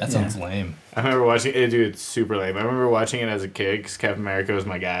 That sounds lame. I remember watching it, dude, it's super lame. I remember watching it as a kid because Captain America was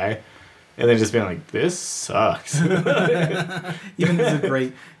my guy. And then just being like, this sucks. Even as a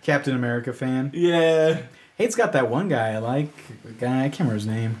great Captain America fan. Yeah. Hey, it's got that one guy I like. The guy, I can't remember his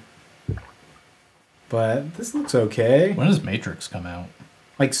name. But this looks okay. When does Matrix come out?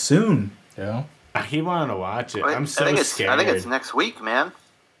 Like soon. Yeah. I keep wanting to watch it. I I'm so think it's, scared. I think it's next week, man.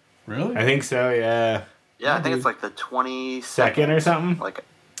 Really? I think so, yeah. Yeah, I think dude. it's like the 22nd. Second or something? Like,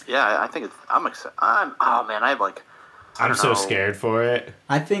 Yeah, I think it's. I'm excited. Oh man, I have like. I I'm don't so know. scared for it.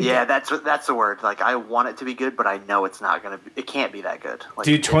 I think. Yeah, that's the word. Like, I want it to be good, but I know it's not gonna. It can't be that good. Like,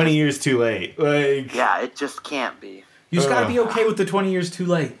 Dude, it 20 just- years too late. Like, Yeah, it just can't be. You just gotta be okay with the 20 years too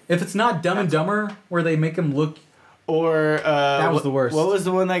late. If it's not Dumb and Dumber, where they make him look. or That was the worst. What was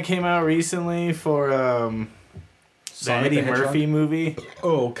the one that came out recently for the Sonic Eddie the Hedgehog? Murphy movie?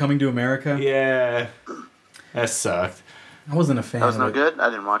 Oh, Coming to America. Yeah, that sucked. I wasn't a fan That was of no it. good. I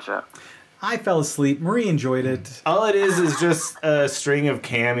didn't watch that. I fell asleep. Marie enjoyed it. All it is just a string of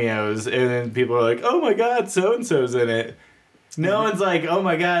cameos, and then people are like, "Oh my god, so and so's in it." No one's like, "Oh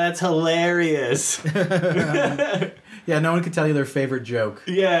my god, that's hilarious." Yeah, no one could tell you their favorite joke.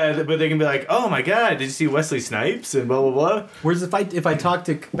 Yeah, but they can be like, "Oh my god, did you see Wesley Snipes?" and blah blah blah. Whereas if I talked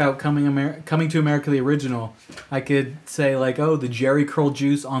about Coming to America the original, I could say like, oh, the Jerry curl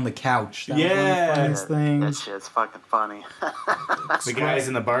juice on the couch. That was one of Yeah. the funniest That things. shit's fucking funny. The guys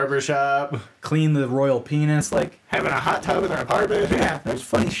in the barber shop Clean the royal penis. Like, having a hot tub in their apartment. yeah, there's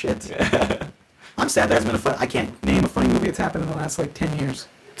funny shit. I'm sad there hasn't been I can't name a funny movie that's happened in the last like 10 years.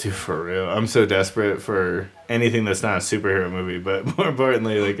 Dude, for real. I'm so desperate for anything that's not a superhero movie, but more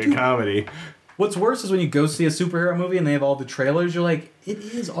importantly, like a comedy. What's worse is when you go see a superhero movie and they have all the trailers. You're like, it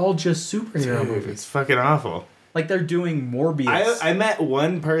is all just superhero movies. It's fucking awful. Like they're doing Morbius. I met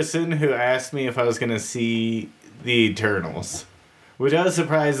one person who asked me if I was going to see The Eternals, which I was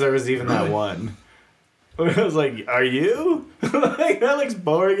surprised there was even that one. I was like, are you? Like, that looks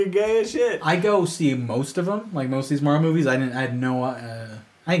boring and gay as shit. I go see most of them, like most of these Marvel movies. I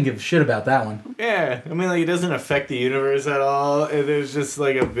didn't give a shit about that one. Yeah, I mean, like, it doesn't affect the universe at all, and there's just,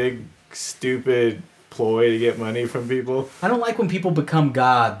 like, a big, stupid ploy to get money from people. I don't like when people become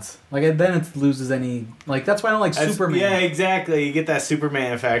gods. Like then it loses any. Like that's why I don't like Superman. Yeah, exactly. You get that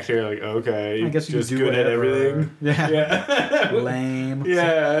Superman factor, like, okay, I guess you just can do good at whatever. everything. Yeah. Yeah. Lame.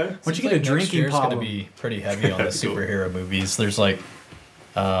 Yeah. Once you Seems get a like next drinking year's problem, gonna be pretty heavy on the superhero movies. There's like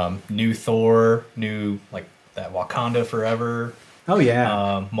new Thor, new like that Wakanda Forever, oh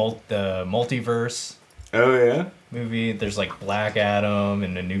yeah, the multiverse Oh, yeah? movie. There's like Black Adam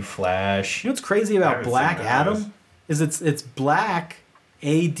and a new Flash. you know what's crazy I about haven't Black seen those. Adam is it's Black,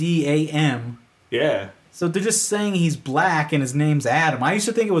 Adam. Yeah. So they're just saying he's black and his name's Adam. I used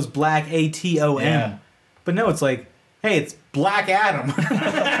to think it was Black Atom, Yeah. but no, it's like, hey, it's Black Adam.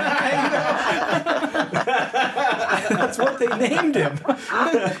 That's what they named him.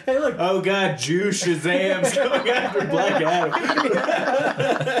 Hey, look, Oh, God, Jew Shazam's going after Black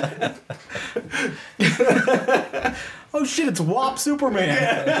Adam. oh shit, it's WAP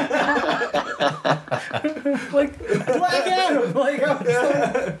Superman. Like Black Adam. Like, I was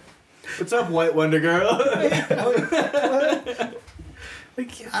like, What's up, White Wonder Girl? like,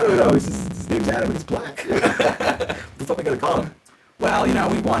 I don't know. His name's Adam. He's black. What the fuck are we gonna call him? Well, you know,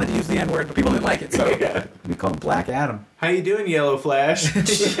 we wanted to use the N-word, but people didn't like it, so we call him Black Adam. How you doing, Yellow Flash?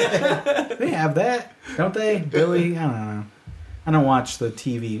 They have that, don't they? Billy, I don't know. I don't watch the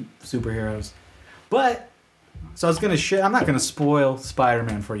TV superheroes, but so I was gonna I'm not gonna spoil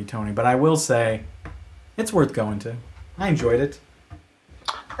Spider-Man for you, Tony, but I will say it's worth going to. I enjoyed it.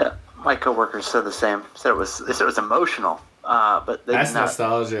 Yeah, my coworkers said the same. They said it was emotional, but they That's did not.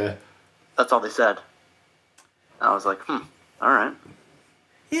 nostalgia. That's all they said. I was like, all right.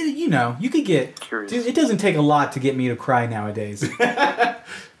 You know, you could get. Curious. Dude, it doesn't take a lot to get me to cry nowadays.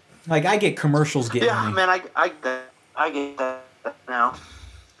 Like I get commercials getting Yeah, me. man, I get that now.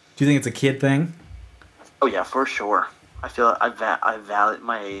 Do you think it's a kid thing? Oh yeah, for sure. I feel I valid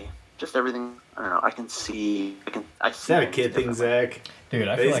my just everything. I don't know. I can see. I Is that a kid thing, Zach? Dude,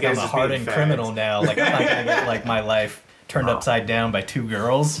 I These feel like guys I'm a just being hardened fags. criminal now. Like I'm not gonna get like my life turned upside down by two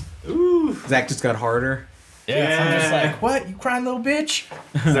girls. Ooh. Zach just got harder. Yeah, so I'm just Yeah. like, what? You crying little bitch?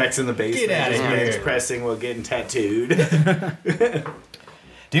 Zach's in the basement. Get outta just here. bench pressing while getting tattooed.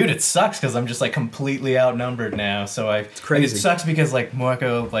 Dude, it sucks because I'm just like completely outnumbered now. So crazy. It sucks because like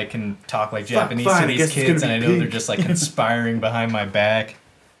Moeko like can talk like Japanese fine, to I these guess it's kids, gonna and I be know they're pink. just like conspiring behind my back.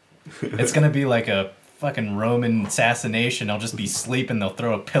 It's gonna be like a fucking Roman assassination. I'll just be sleeping. They'll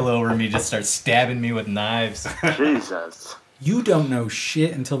throw a pillow over me, just start stabbing me with knives. Jesus. You don't know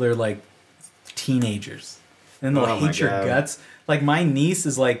shit until they're like teenagers. And they'll Oh my hate your God. guts. Like my niece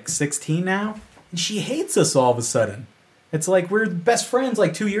is like 16 now, and she hates us all of a sudden. It's like we're best friends.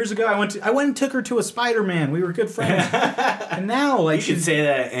 Like 2 years ago, I went and took her to a Spider-Man. We were good friends. And now, like, You should say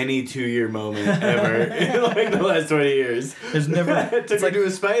that at any 2-year moment ever in like the last 20 years. there's never. Took It's her like to a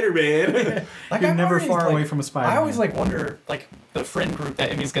Spider-Man. Like, You're I'm never always, far like- away from a Spider-Man. I always like wonder like the friend group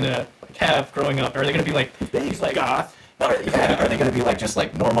that Emmy's gonna like, have growing up. Are they gonna be like these like goth? Are they gonna be like just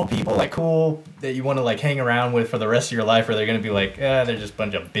like normal people, like cool that you want to like hang around with for the rest of your life, or they're gonna be like, they're just a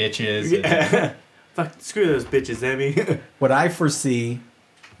bunch of bitches? Yeah. Fuck, screw those bitches, Emmy. What I foresee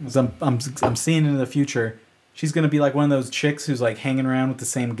is I'm seeing into the future. She's gonna be like one of those chicks who's like hanging around with the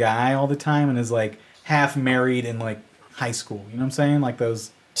same guy all the time and is like half married in like high school. You know what I'm saying? Like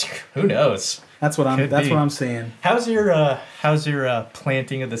those. Who knows? That's what Could That's be. what I'm seeing. How's your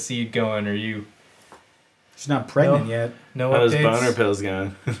planting of the seed going? Are you She's not pregnant No. yet. no How's updates? boner pills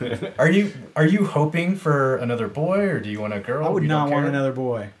going? Are you hoping for another boy, or do you want a girl? I would You not don't want care? another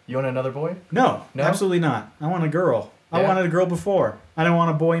boy. You want another boy? No, No? absolutely not. I want a girl. I Yeah? wanted a girl before. I don't want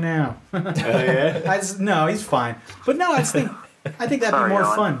a boy now. Oh, yeah? No, he's fine. But no, I think that'd Sorry, be more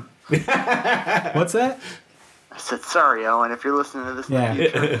Owen. fun. What's that? I said, sorry, Owen, if you're listening to this Yeah. in the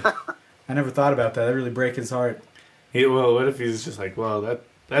future. I never thought about that. That really break his heart. Well, what if he's just like, well,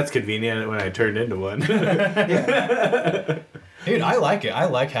 that's convenient when I turned into one. Dude, I like it. I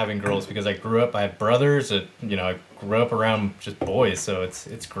like having girls because I have brothers that, I grew up around just boys, so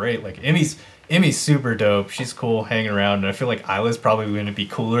it's great. Like Emmy's super dope. She's cool hanging around, and I feel like Isla's probably going to be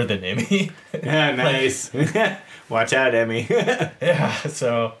cooler than Emmy. Yeah, nice. Watch out, Emmy. Yeah,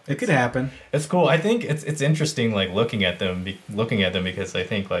 so It could happen. it's cool. I think it's interesting like looking at them because I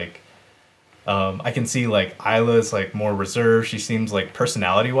think like I can see like Isla's like more reserved. She seems like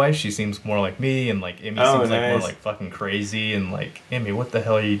personality wise, she seems more like me, and like Emmy Oh, seems like more nice. like fucking crazy and like Emmy, what the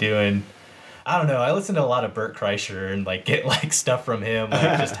hell are you doing? I don't know. I listen to a lot of Bert Kreischer and like get like stuff from him,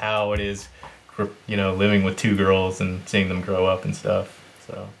 like just how it is, living with two girls and seeing them grow up and stuff.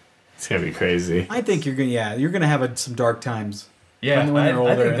 So It's gonna be crazy. I think you're gonna have some dark times. yeah, When they're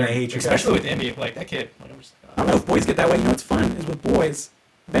older think and they hate you guys. especially with Emmy, like that kid. I don't know if boys get that way. You know what's fun is with boys.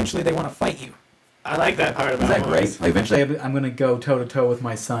 Eventually, they want to fight you. I like that part about Is that great? boys. Like, eventually, I'm gonna go toe to toe with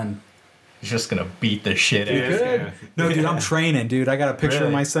my son. He's just gonna beat the shit out Yeah. of It's you. gonna- No, dude, I'm training, dude. I got a picture of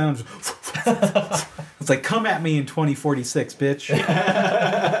Really? my son. It's like, come at me in 2046, bitch.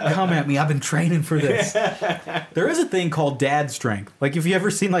 Come at me. I've been training for this. There is a thing called dad strength. Like, if you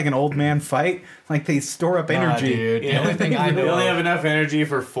ever seen like an old man fight, like they store up Nah, energy, dude. Yeah. The only thing I You know. only have enough energy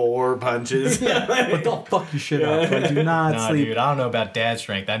for 4 punches. but they'll fuck your shit up. Like, do not Nah, sleep. dude, I don't know about dad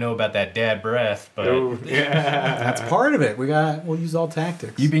strength. I know about that dad breath, but Ooh, yeah. That's part of it. We'll use all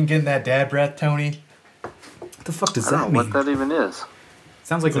tactics. you been getting that dad breath, Tony? What the fuck does I that don't know mean? what that even is.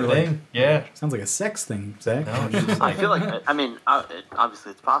 Sounds like It's a we're like, thing. Yeah. sounds like a sex thing, Zach. No, it's just I like, feel like, I mean,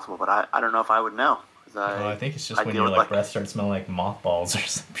 obviously it's possible, but I don't know if I would know. 'Cause I think it's just I when deal your with, like breath starts smelling like mothballs or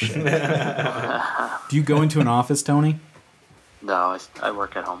some shit. Do you go into an office, Tony? No, I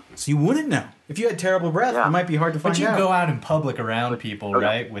work at home. So you wouldn't know. If you had terrible breath, Yeah. it might be hard to find But you out. go out in public around people, Okay.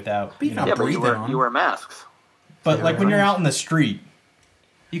 right? Without, But you don't Yeah, but breathe it on. you wear masks. But Yeah, like when right. you're out in the street,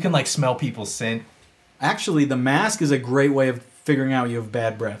 you can like smell people's scent. Actually, the mask is a great way of figuring out you have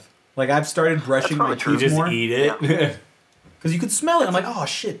bad breath. Like, I've started brushing my probably true. You teeth just more eat it. because you could smell it. I'm like, oh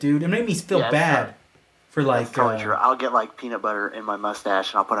shit, dude. It made me feel Yeah, it's bad not- for like. That's totally true. I'll get like peanut butter in my mustache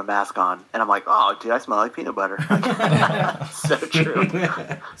and I'll put a mask on and I'm like, oh, dude, I smell like peanut butter. So true.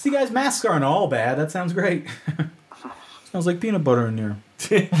 See, guys, masks aren't all bad. That sounds great. Smells like peanut butter in there.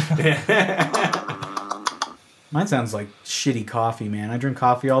 Mine sounds like shitty coffee, man. I drink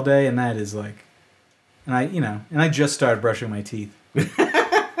coffee all day, and that is like, and I just started brushing my teeth.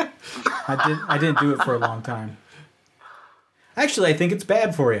 I didn't do it for a long time. Actually, I think it's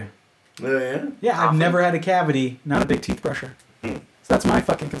bad for you. Oh, yeah? Yeah, I've Coffee? never had a cavity. Not a big teeth brusher. So that's my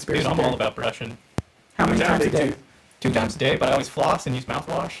fucking conspiracy. Dude, I'm theory. all about brushing How many times a day? 2 times a day, but I always floss and use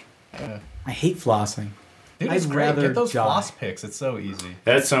mouthwash. Yeah. I hate flossing. Dude, I'd it's great. rather Get those die. floss picks. It's so easy.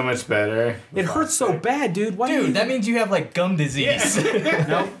 That's so much better. It hurts so bad, dude. Why do you? Dude, that means you have like gum disease.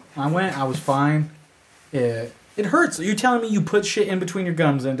 Nope. I was fine. It hurts. You're telling me you put shit in between your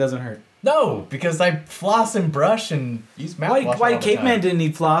gums and it doesn't hurt? No, because I floss and brush and use mouthwash. Why all the caveman time. didn't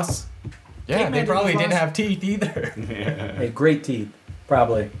need floss? Yeah, caveman they didn't probably floss? didn't have teeth either. They had great teeth,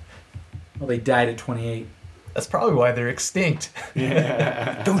 probably. Well, they died at 28. That's probably why they're extinct.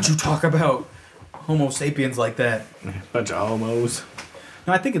 Don't you talk about Homo sapiens like that. Bunch of homos.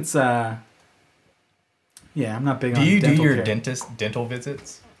 No, I think it's yeah, I'm not big Do on you do dental your care. dental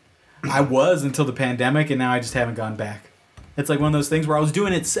visits? I was until the pandemic, and now I just haven't gone back. It's like one of those things where I was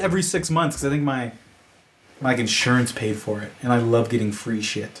doing it every 6 months because I think my insurance paid for it, and I love getting free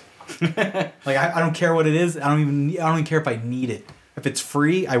shit. Like I don't care what it is. I don't even care if I need it. If it's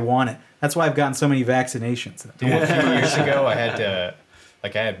free, I want it. That's why I've gotten so many vaccinations. Dude, a few years ago, I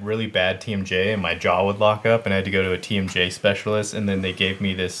had really bad TMJ, and my jaw would lock up, and I had to go to a TMJ specialist, and then they gave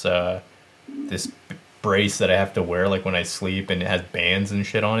me this this brace that I have to wear like when I sleep, and it has bands and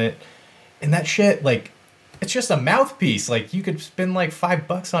shit on it, and that shit like It's just a mouthpiece. Like you could spend like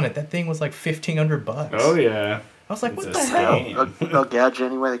 $5 on it. That thing was like $1,500. Oh yeah. I was like, It's what a the hell, scam. They'll gouge you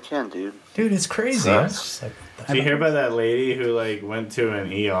any way they can, dude. dude? It's crazy. I was just like, Did you hear about that lady who like went to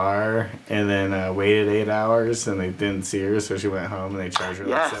an ER and then waited 8 hours and they didn't see her, so she went home and they charged her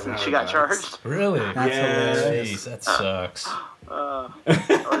like Yes, and $700. she got charged. really? That's Yeah. hilarious. Jeez, that sucks.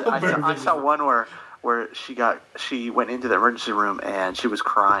 I saw one where she went into the emergency room and she was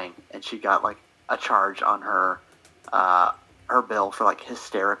crying and she got like a charge on her bill for like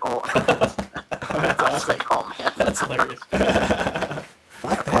hysterical. I was like, oh man, That's hilarious.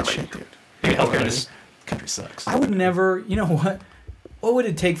 Fuck that shit, dude. Dude, healthcare in this country sucks. I would never. You know what? What would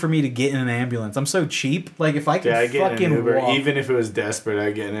it take for me to get in an ambulance? I'm so cheap. Like if I could Yeah, I get in fucking an Uber. walk. Even if it was desperate,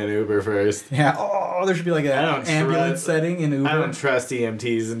 I'd get in an Uber first. Yeah. Oh, there should be like I an don't ambulance trust- setting in Uber. I don't trust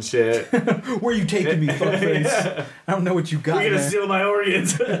EMTs and shit. Where you taking me, fuckface? Yeah. I don't know what you got. You're gonna there. steal my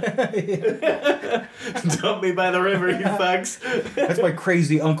organs. Dump me by the river, you fucks. That's my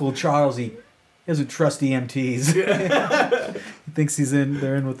crazy Uncle Charles. He doesn't trust EMTs. He thinks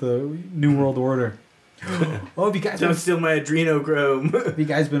they're in with the New World Order. Oh, have you guys Don't steal my adrenochrome. have you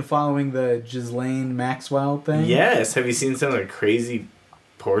guys been following the Ghislaine Maxwell thing? Yes. Have you seen some of the crazy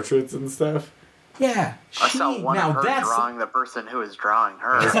portraits and stuff? Yeah. I saw one now of her that's drawing the person who is drawing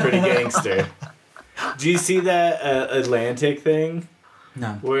That's her. pretty gangster. Do you see that Atlantic thing? no.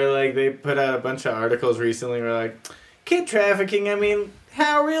 Where like they put out a bunch of articles recently where like kid trafficking, I mean,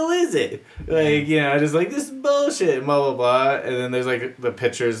 how real is it? Like, you know, just like this is bullshit, blah blah blah. And then there's like the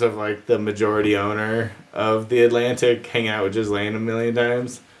pictures of like the majority owner of the Atlantic hanging out with Ghislaine a million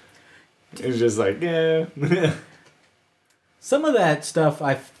times. It's just like, yeah. Some of that stuff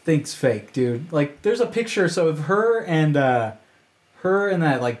I think's fake, dude. Like, there's a picture of her and that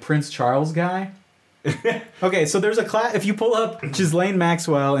like Prince Charles guy. Okay, so there's a if you pull up Ghislaine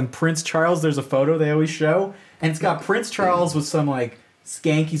Maxwell and Prince Charles, there's a photo they always show, and it's got Prince Charles with some like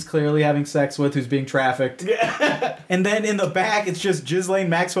skank he's clearly having sex with who's being trafficked. And then in the back, it's just Ghislaine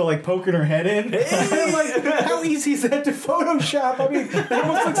Maxwell like poking her head in. I'm like, how easy is that to Photoshop? I mean, it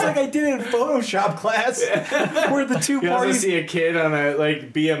almost looks like I did it in Photoshop class, where the two You also parties. see a kid on a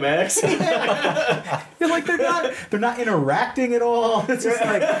like BMX. They're like they're not interacting at all. It's just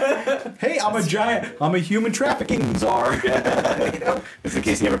like, hey, I'm a human trafficking czar. You know, just in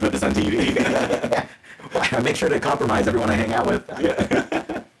case you ever put this on TV. I make sure to compromise everyone I hang out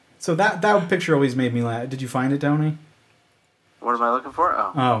with. So that picture always made me laugh. Did you find it, Tony? What am I looking for?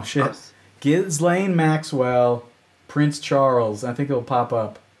 Oh, Oh shit. Gross. Ghislaine Maxwell, Prince Charles. I think it'll pop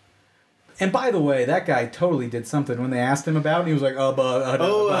up. And by the way, that guy totally did something when they asked him about it. He was like,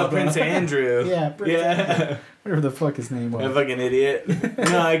 Prince Andrew. Yeah, Prince Yeah. whatever the fuck his name I'm was. a fucking idiot.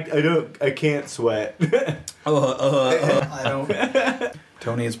 No, I can't sweat. I don't.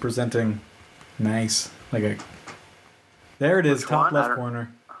 Tony is presenting nice. There it is, Which top one? I left don't-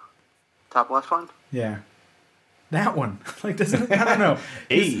 corner. Top left one? Yeah. That one. Like, doesn't I don't know.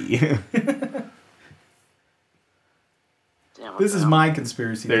 Hey. Damn, what This the is hell? my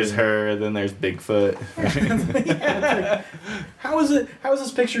conspiracy There's theory. her, then there's Bigfoot. How is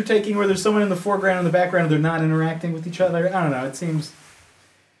this picture taking where there's someone in the foreground and the background and they're not interacting with each other? I don't know. It seems.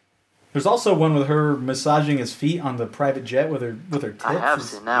 There's also one with her massaging his feet on the private jet with her tits. I have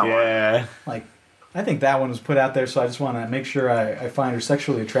seen that one. Yeah. Like, I think that one was put out there, so I just want to make sure I find her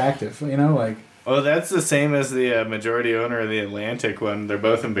sexually attractive. You know, like. Well, that's the same as the majority owner of the Atlantic one. They're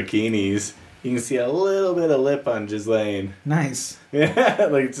both in bikinis. You can see a little bit of lip on Ghislaine. Nice. Yeah,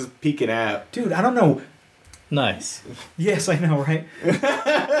 like just peeking out. Dude, I don't know. Nice. Yes, I know, right?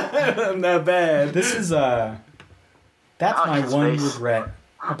 Not bad. This is that's Ouch, my his one face. regret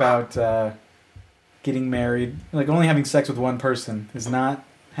about getting married. Like only having sex with one person is not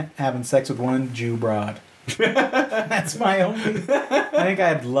having sex with one Jew broad. That's my only. I think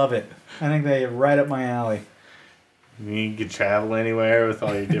I'd love it. I think they're right up my alley. You could travel anywhere with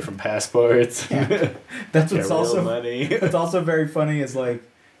all your different passports. That's Get what's real also money. what's also very funny is like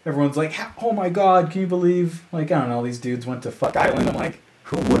everyone's like, oh my god, can you believe? Like I don't know, all these dudes went to Fuck Island. I'm like,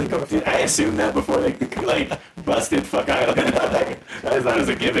 Who wouldn't go? Dude, I assumed that before they like busted Fuck Island. That was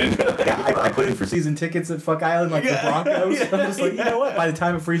a given. I put in for season tickets at Fuck Island, like the Broncos. Yeah, I'm just like, you know what? By the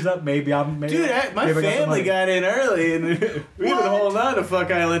time it frees up, maybe I'm. Maybe, Dude, my maybe I got some family money. got in early, and we've been What? holding on to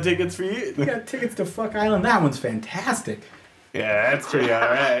Fuck Island tickets for you. We got tickets to Fuck Island. That one's fantastic. Yeah, that's pretty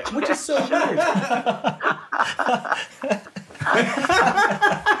alright. Which is so weird.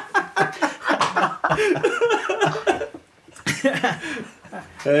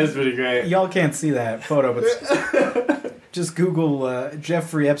 That is pretty great. Y'all can't see that photo, but just Google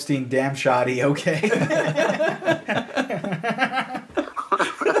Jeffrey Epstein damn shoddy, okay?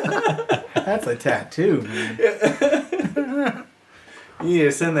 That's a tattoo, man.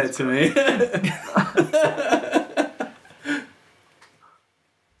 Yeah, send that to me.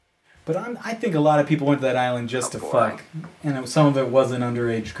 But I think a lot of people went to that island just to fuck, and some of it wasn't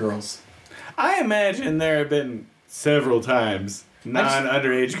underage girls. I imagine there have been several times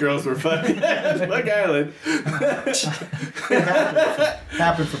non-underage girls were fucking Fuck Island.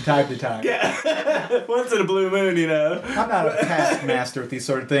 Happened from time to time. Yeah. Once in a blue moon, you know. I'm not a taskmaster with these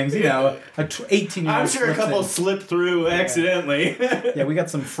sort of things. You know, a 18-year-old. I'm sure a couple slipped through accidentally. Yeah, we got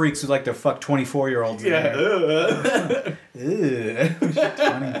some freaks who like to fuck 24-year-olds. Yeah. Ew.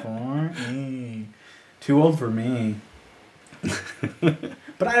 24? Too old for me.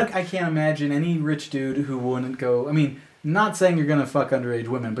 But I can't imagine any rich dude who wouldn't go. I mean, not saying you're gonna fuck underage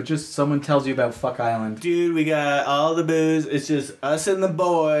women, but just someone tells you about Fuck Island. Dude, we got all the booze. It's just us and the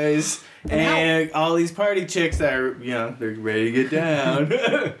boys. And all these party chicks that are, you know, they're ready to get down.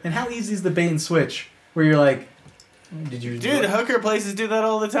 And how easy is the bait and switch? Where you're like, did you... Dude, hooker places do that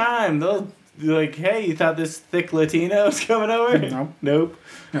all the time. They'll be like, hey, you thought this thick Latino was coming over? Nope. Nope.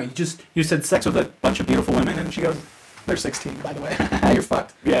 No, you said sex with a bunch of beautiful women, and she goes, they're 16, by the way. You're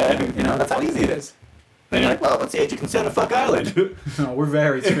fucked. Yeah. You know, that's how easy it is. Then you're like, well, what's the age you consent to Fuck Island? No, we're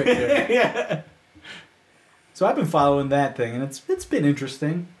very strict here. Yeah. So I've been following that thing, and it's been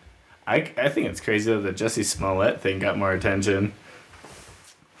interesting. I think it's crazy that the Jussie Smollett thing got more attention.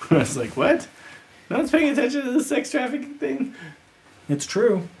 I was like, what? No one's paying attention to the sex trafficking thing? It's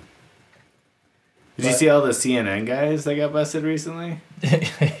true. Did you see all the CNN guys that got busted recently?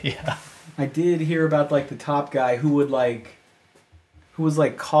 Yeah. I did hear about like the top guy who was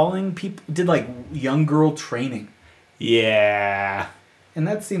like calling people, did like young girl training, Yeah. and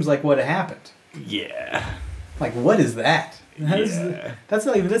that seems like what happened. Yeah. Like, what is that? Yeah. That's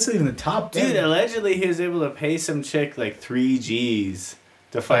not even the top. Dude, thing. allegedly he was able to pay some chick like 3 G's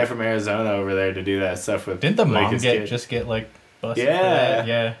to fly from Arizona over there to do that stuff with. Didn't the like, mom his get kid. just get like busted? Yeah. For that?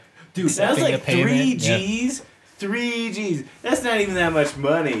 Yeah. Dude, That was accepting like the payment? 3 Yeah. G's. 3 G's. That's not even that much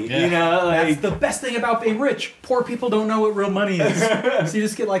money. Yeah. You know, that's like the best thing about being rich. Poor people don't know what real money is. So you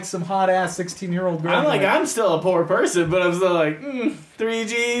just get like some hot ass 16-year-old girl. I'm like, I'm still a poor person, but I'm still like, 3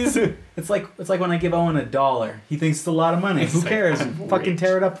 G's. It's like when I give Owen $1. He thinks it's a lot of money. Who like, cares? I'm Fucking rich.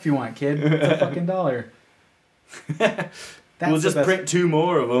 tear it up if you want, kid. It's a fucking $1. We'll just print 2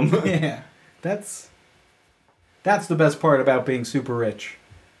 more of them. Yeah, that's the best part about being super rich.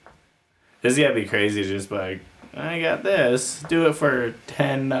 This gotta be crazy. Just like, I got this. Do it for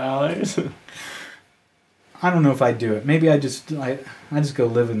 $10. I don't know if I'd do it. Maybe I just go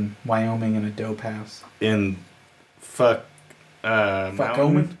live in Wyoming in a dope house. In fuck. Fuck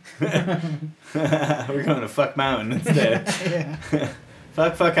Mountain. Omen. We're going to Fuck Mountain instead. Yeah.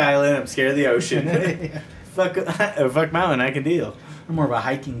 Fuck Island. I'm scared of the ocean. Yeah. Fuck Mountain. I can deal. I'm more of a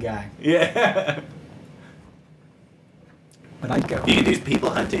hiking guy, Yeah. but I'd go. You can do people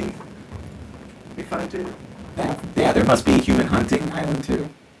hunting. Be fun too. Yeah, there must be human hunting island too.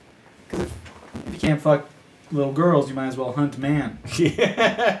 Because if you can't fuck little girls, you might as well hunt man.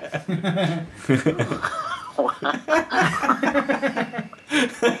 Yeah.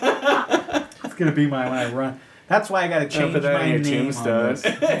 It's gonna be when I run. That's why I gotta change put that my on your name on tombstone. this.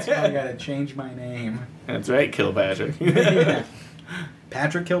 That's why I gotta change my name. That's right, Kilpatrick. Yeah.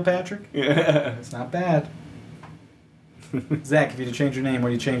 Patrick Kilpatrick? Yeah. It's not bad. Zach, if you had to change your name, what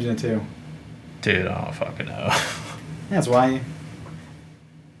are you changing it to? Dude, I don't fucking know. That's why.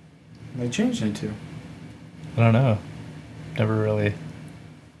 What are you changing it to? I don't know. Never really.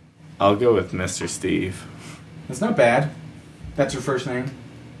 I'll go with Mr. Steve. That's not bad. That's your first name.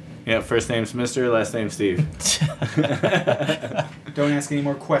 Yeah, first name's Mr., last name's Steve. Don't ask any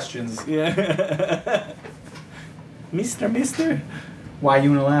more questions. Yeah. Mister? Why are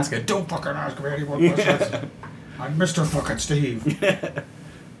you in Alaska? Don't fucking ask me any more questions. I'm Mr. fucking Steve.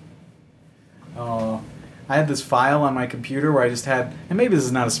 I had this file on my computer where I just had, and maybe this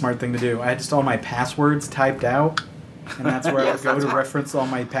is not a smart thing to do, I had just all my passwords typed out, and that's where I would go to reference all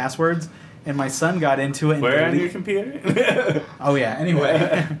my passwords, and my son got into it and Where on your computer? Oh yeah,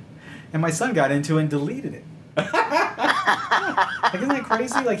 anyway. And my son got into it and deleted it. Like, isn't that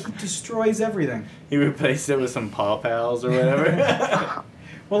crazy? Like, he destroys everything. He replaced it with some Paw Pals or whatever.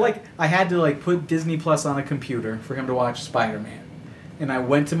 Well, like, I had to, like, put Disney Plus on a computer for him to watch Spider-Man. And I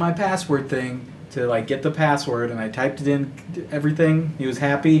went to my password thing to, like, get the password, and I typed it in, everything. He was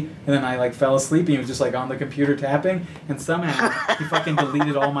happy, and then I, like, fell asleep, and he was just, like, on the computer tapping, and somehow he fucking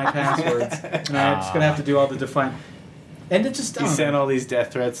deleted all my passwords. And I'm just gonna have to do all the define. And it just You sent all these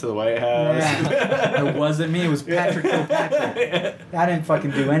death threats to the White House. Yeah. It wasn't me, it was Patrick Kilpatrick. I didn't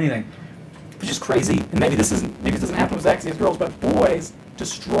fucking do anything. Which is crazy, and maybe this doesn't happen with sexiest girls, but boys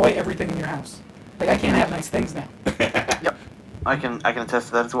destroy everything in your house. Like, I can't have nice things now. Yep. I can attest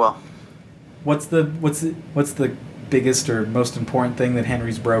to that as well. What's the biggest or most important thing that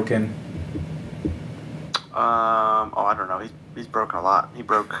Henry's broken? Oh, I don't know. He's broken a lot.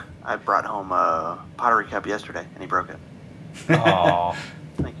 I brought home a pottery cup yesterday, and he broke it. Aw.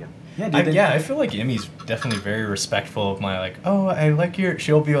 Thank you. I feel like Emmy's definitely very respectful of my like. Oh, I like your.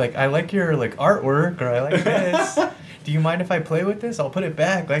 She'll be like, I like your like artwork, or I like this. Do you mind if I play with this? I'll put it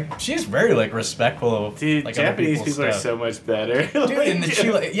back. Like, she's very like respectful of Dude, like other Japanese people's people are stuff. so much better. Dude,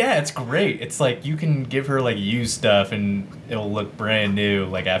 and yeah, it's great. It's like you can give her like used stuff and it'll look brand new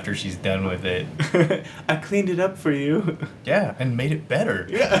like after she's done with it. I cleaned it up for you. Yeah, and made it better.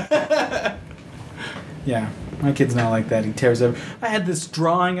 Yeah, my kid's not like that. He tears up. I had this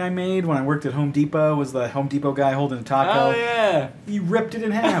drawing I made when I worked at Home Depot. Was the Home Depot guy holding a taco? Oh yeah. He ripped it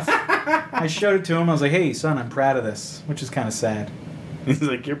in half. I showed it to him. I was like, "Hey, son, I'm proud of this," which is kind of sad. He's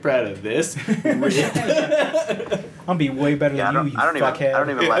like, you're proud of this? I'll be way better Yeah, than you fuckhead. I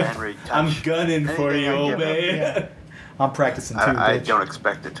don't even let Henry touch. I'm gunning for anything you, I old give him. man. Yeah. I'm practicing too, I bitch. don't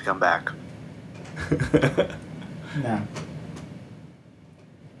expect it to come back. No.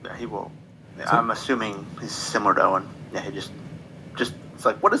 Yeah, he will. I'm assuming he's similar to Owen. Yeah, he just it's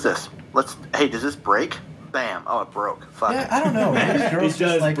like, what is this? Hey, does this break? Bam! Oh, it broke. Fuck. Yeah, I don't know. Maybe girls It just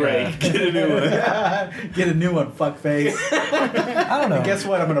does like break. Get a new one. Get a new one, fuckface. I don't know. And guess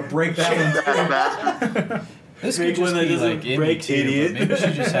what? I'm gonna break that one. That bastard. This Make could just one that be doesn't like Emmy break, too, idiot. but maybe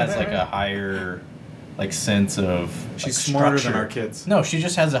she just has like a higher like sense of She's like, smarter structure. than our kids. No, she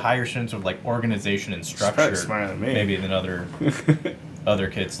just has a higher sense of like organization and structure. smarter than me. Maybe than other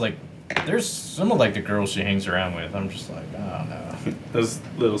kids. Like there's some of like the girls she hangs around with. I'm just like, oh no. Those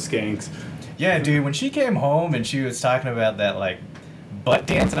little skanks. Yeah, dude. When she came home and she was talking about that like butt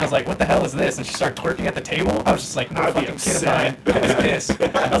dance, and I was like, what the hell is this? And she started twerking at the table. I was just like, no I'd be fucking kid of mine. What is this?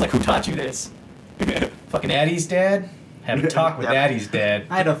 I was like, who taught you this? Fucking Addie's dad? Had a talk with Yep. Addie's dad.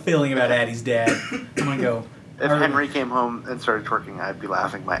 I had a feeling about Addie's dad. I'm gonna go. If Henry came home and started twerking, I'd be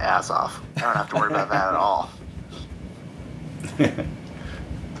laughing my ass off. I don't have to worry about that at all.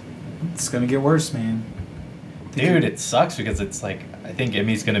 It's gonna get worse, man. Dude, it sucks because it's like I think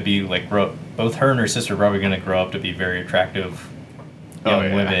Emmy's gonna be like both her and her sister are probably gonna grow up to be very attractive young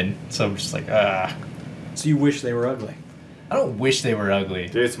yeah. women. So I'm just like, So you wish they were ugly? I don't wish they were ugly.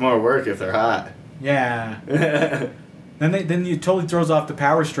 Dude, it's more work if they're hot. Yeah. Then you totally throws off the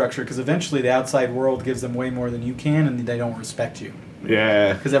power structure because eventually the outside world gives them way more than you can, and they don't respect you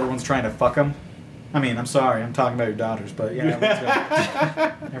Yeah. because everyone's trying to fuck them. I mean, I'm sorry, I'm talking about your daughters, but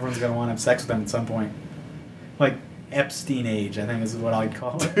yeah, everyone's gonna want to have sex with them at some point. Like Epstein age, I think is what I'd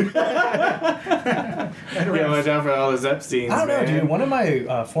call it. Yeah, watch out for all those Epsteins, I don't know, man. dude. One of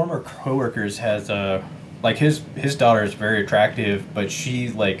my former coworkers has like his daughter is very attractive, but she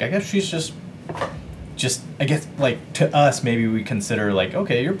like I guess she's just I guess like to us maybe we consider like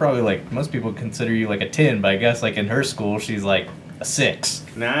okay you're probably like most people consider you like a 10, but I guess like in her school she's like a 6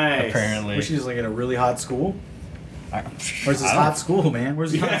 Nice. apparently. Was she just like in a really hot school? Where's this I hot don't- school, man?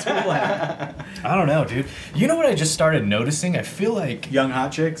 Where's this hot school at? I don't know, dude. You know what I just started noticing? I feel like Young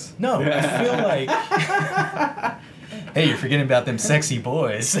hot chicks? no, I feel like hey, you're forgetting about them sexy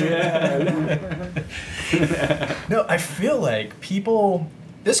boys. No, I feel like people.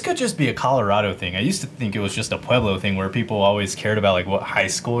 This could just be a Colorado thing. I used to think it was just a Pueblo thing where people always cared about like what high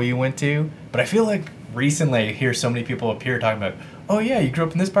school you went to. But I feel like recently I hear so many people up here talking about, oh yeah, you grew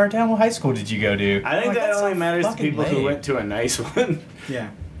up in this part of town. What high school did you go to? I think I'm like, that "That's only so matters to fucking people who lame." went to a nice one. Yeah.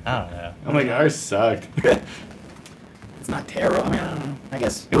 I don't know. I'm like, ours sucked. It's not terrible. I mean, I don't know. I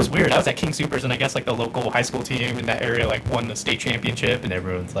guess. It was weird. I was at King Supers, and I guess like the local high school team in that area like won the state championship, and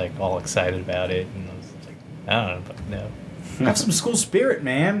everyone's like all excited about it. And I was like, I don't know, but no. Have some school spirit,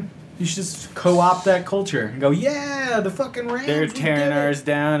 man. You should just co-opt that culture and go, yeah, the fucking Rams. They're we tearing did it." ours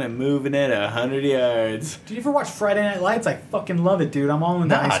down and moving it 100 yards. Did you ever watch Friday Night Lights? I fucking love it, dude. I'm all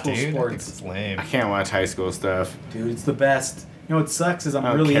into high Nah, school dude. I think sports. it's lame. I can't watch high school stuff. Dude, it's the best. You know what sucks is I'm I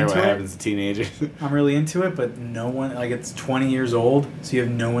don't really care into what it. happens to teenagers. I'm really into it, but no one, like, it's 20 years old, so you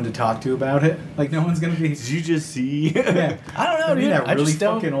have no one to talk to about it. Like, no one's gonna be. Did you just see? Yeah. I don't know, I mean, dude. that I really just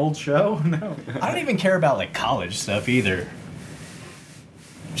don't. fucking old show? No. I don't even care about like college stuff either.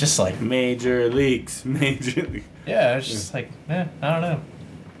 Just like Major leagues. Major league. yeah, it's just like I don't know.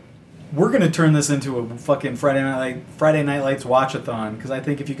 We're gonna turn this into a fucking Friday Night Lights watch-a-thon, because I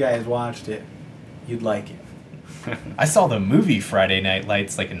think if you guys watched it, you'd like it. I saw the movie Friday Night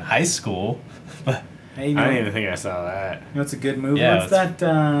Lights like in high school, but Hey, you I know, didn't even think I saw that. you know it's a good movie? Yeah, What's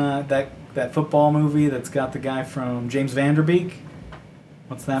that football movie that's got the guy from James Vanderbeek?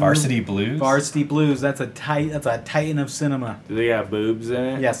 What's that? Varsity movie? Blues. Varsity Blues. That's a titan of cinema. Do they got boobs in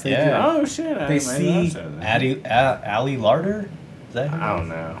it? Yes, they Yeah. do. Oh shit! They see Ali Larder. Is that? I don't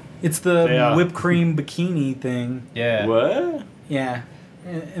know. It's the They are. whipped cream bikini thing. Yeah. What? Yeah.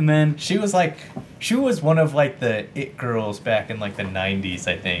 And then She was one of like the it girls back in like the 90s,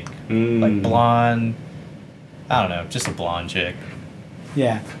 I think. Mm. Like blonde. I don't know, just a blonde chick.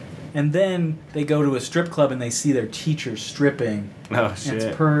 yeah. And then they go to a strip club and they see their teacher stripping. Oh And shit!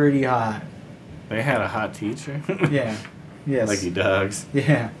 it's pretty hot. They had a hot teacher. Yeah. Yes. Lucky dogs.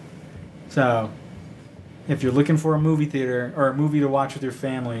 Yeah. So, if you're looking for a movie theater or a movie to watch with your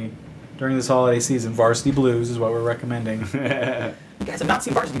family during this holiday season, Varsity Blues is what we're recommending. You guys have not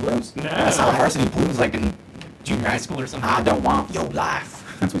seen Varsity Blues? No. I saw Varsity Blues like in junior high school or something. I don't want your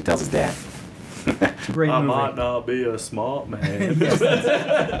life. That's what he tells his dad. It's a great I movie. might not be a smart man.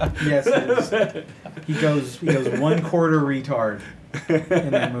 Yes, it is. He goes one quarter retard in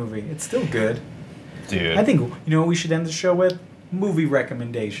that movie. It's still good. Dude. I think you know what we should end the show with? Movie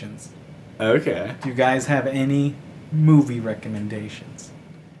recommendations. Okay. Do you guys have any movie recommendations?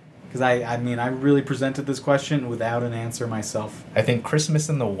 Because I mean, I really presented this question without an answer myself. I think Christmas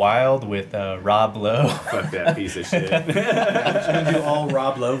in the Wild with Rob Lowe. Fuck that piece of shit. I'm gonna do all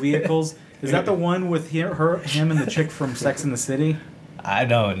Rob Lowe vehicles. Is that the one with him and the chick from Sex and the City? I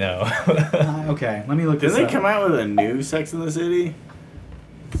don't know. Okay, let me look Didn't this they up. come out with a new Sex in the City?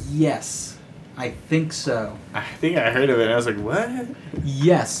 Yes, I think so. I think I heard of it and I was like, what?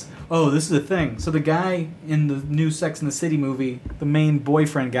 Yes. Oh, this is the thing. So the guy in the new Sex and the City movie, the main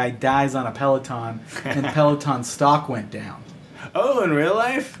boyfriend guy, dies on a Peloton, and Peloton stock went down. Oh, in real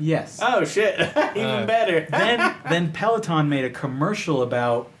life? Yes. Oh shit. Even better. Then Peloton made a commercial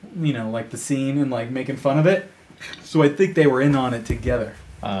about, you know, like the scene and like making fun of it. So I think they were in on it together.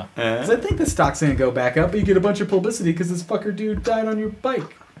 Because I think the stock's gonna go back up, but you get a bunch of publicity because this fucker dude died on your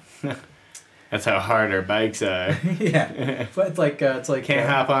bike. That's how hard our bikes are. Yeah, but it's like Can't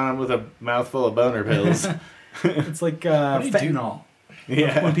hop on them with a mouthful of boner pills. It's like do you do? fentanyl.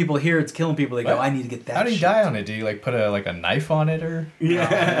 Yeah. When people hear it's killing people, they go, What? "I need to get that." How do you shit." die on it? Do you like put a knife on it or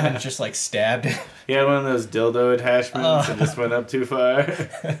Yeah. and just like stabbed it? He had one of those dildo attachments and just went up too far.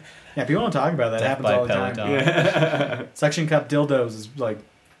 Yeah, people don't talk about that. It Death happens by all the time. Peloton. Yeah. Suction cup dildos is like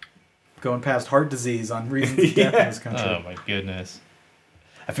going past heart disease on reasons of death in this country. Oh my goodness.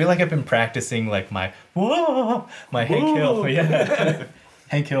 I feel like I've been practicing like my whoa, my Hank Hill. Yeah.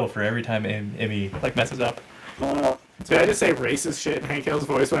 Hank Hill for every time Emmy like messes up. Did I just say racist shit in Hank Hill's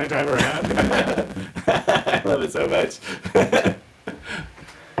voice when I drive around? I love it so much.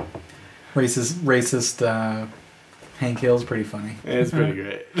 Racist Hank Hill's pretty funny. It's pretty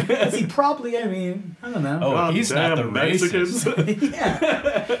great. He probably, I mean, I don't know. Oh, he's not the damn racist.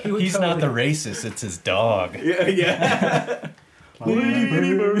 Yeah. He would He's not the totally- racist. It's his dog. Yeah, yeah.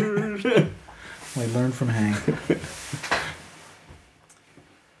 Lady Bird. We learned from Hank.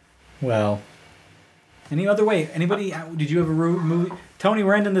 Well, any other way? Anybody? Did you have a movie? Tony,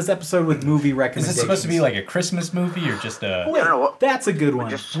 we're ending this episode with movie Is recommendations. this supposed to be like a Christmas movie or just a? Wait, No, what- that's a good one.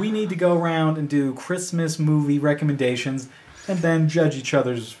 just- We need to go around and do Christmas movie recommendations, and then judge each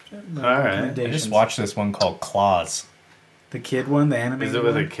other's All right. I recommendations. just watched this one called Claws. the kid one, the animated Is it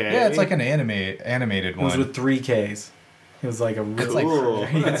with one. a K? Yeah, it's like an animated It was one. with 3 Ks. It was like a It's really. like Cool.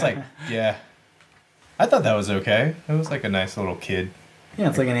 it's like yeah. I thought that was okay. It was like a nice little kid. Yeah,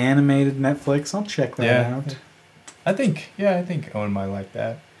 it's like an animated Netflix. I'll check that Yeah. out. I think Owen might like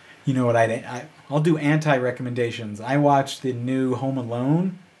that. You know what? I'll do anti recommendations. I watched the new Home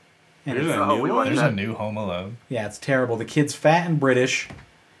Alone, and There's it's, a new we one. watched There's that. a new Home Alone. yeah, it's terrible. The kid's fat and British,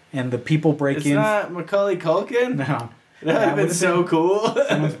 and the people break It's in. not Macaulay Culkin? No, That would That have been would've so been- cool.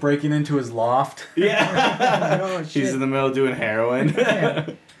 someone's breaking into his loft. Yeah. Oh, He's shit. in the middle doing heroin.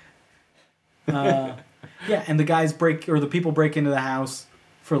 Yeah, and the people break into the house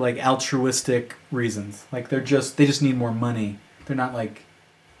for like altruistic reasons. Like they just need more money. They're not like,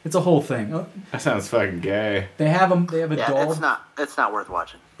 it's a whole thing. That sounds fucking gay. They have a Yeah, doll. it's not worth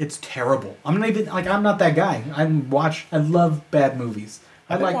watching. It's terrible. I'm not that guy. I love bad movies.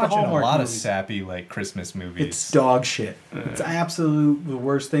 I I've been like the watching a Hallmark lot movies. of sappy like Christmas movies. It's dog shit. It's absolute the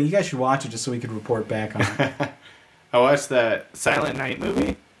worst thing. You guys should watch it just so we could report back on it. I watched that Silent Night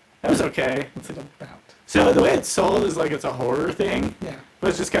movie. That was okay. What's it about? So the way it's sold is like it's a horror thing, Yeah. but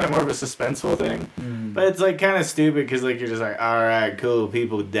it's just kind of more of a suspenseful thing. But it's like kind of stupid because like you're just like, all right, cool,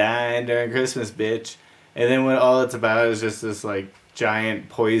 people dying during Christmas, bitch. And then when all it's about is just this like giant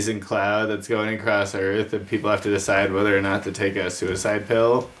poison cloud that's going across Earth, and people have to decide whether or not to take a suicide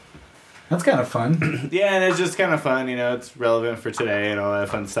pill. That's kind of fun. Yeah, and it's just kind of fun, you know. It's relevant for today and all that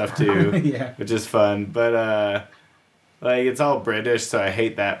fun stuff too, Yeah. which is fun. But Like, it's all British, so I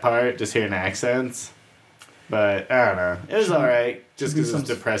hate that part, just hearing accents. But, I don't know. It was alright, just because it was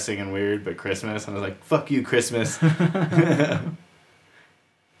depressing and weird, but Christmas, and I was like, fuck you, Christmas.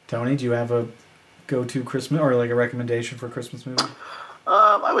 Tony, do you have a go-to Christmas, or like a recommendation for a Christmas movie?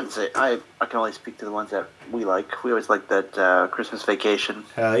 I wouldn't say I can only speak to the ones that we like. We always like that Christmas Vacation.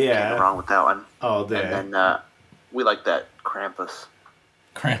 Hell Can't yeah. go wrong with that one. All day. And then we like that Krampus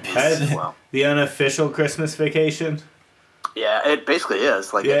Krampus. as well. The unofficial Christmas Vacation. Yeah, it basically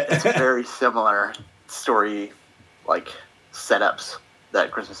is. Like Yeah. it's very similar story, like setups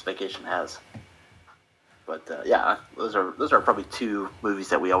that Christmas Vacation has. But yeah, those are probably two movies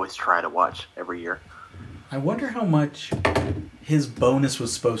that we always try to watch every year. I wonder how much his bonus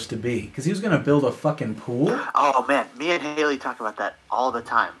was supposed to be, because he was gonna build a fucking pool. Oh man, me and Haley talk about that all the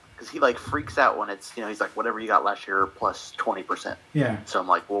time because he like freaks out when it's he's like whatever you got last year plus 20%. Yeah. So I'm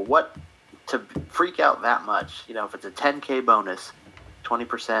like, well, what to freak out that much? If it's a 10K bonus,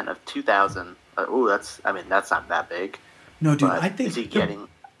 20% of 2,000. That's not that big. No, dude, But I think is he getting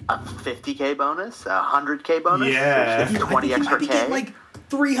a 50K bonus, a 100K bonus? Yeah. Which is I 20 think he might extra be K. getting like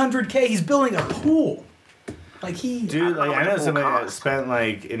 300K. He's building a pool. Like Dude, like, I know somebody that spent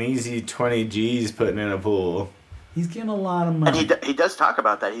like an easy 20 G's putting in a pool. he's getting a lot of and money. he does talk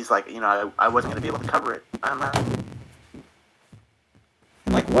about that. He's like, I wasn't going to be able to cover it. I'm not.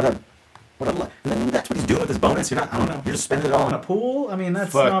 Like, what a. And then that's what he's doing with his bonus. I don't know. You're just spending it all on a a pool? I mean,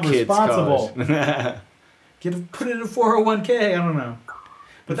 that's Fuck not kids' responsible. college. Put it in a 401k. I don't know.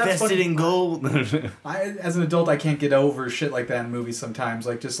 But that's Invested funny. in gold. As an adult, I can't get over shit like that in movies sometimes.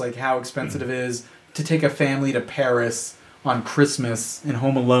 Like, just like how expensive it is to take a family to Paris on Christmas and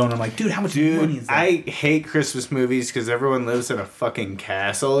Home Alone. I'm like, dude, how much money Dude, is that? I hate Christmas movies because everyone lives in a fucking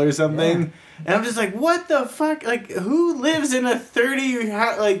castle or something. Yeah. And I'm just like, what the fuck? Like, who lives in a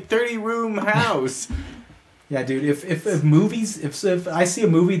 30 room house? Yeah, dude. If movies, if I see a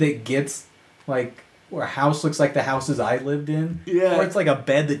movie that gets like where a house looks like the houses I lived in, Yeah. or it's like a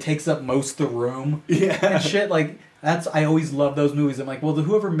bed that takes up most of the room, Yeah. and shit like I always love those movies. I'm like, well,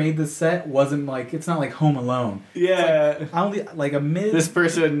 whoever made this set wasn't like it's not like Home Alone. Yeah. I only like a mid This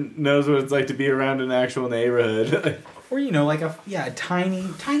person knows what it's like to be around an actual neighborhood. or like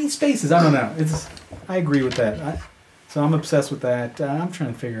tiny spaces. I don't know. I agree with that. So I'm obsessed with that. I'm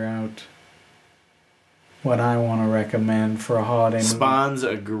trying to figure out what I want to recommend for a holiday movie. Spawn's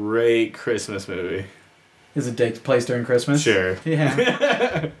a great Christmas movie. Is it takes place during Christmas? Sure.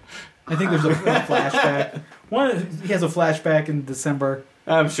 Yeah. I think there's a flashback. He has a flashback in December.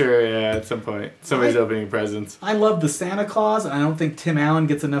 I'm sure, yeah, at some point. Somebody's opening presents. I love the Santa Claus, and I don't think Tim Allen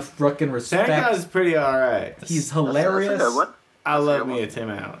gets enough fucking respect. Santa Claus is pretty alright. He's That's a hilarious. good one. I That's a love good me one. a Tim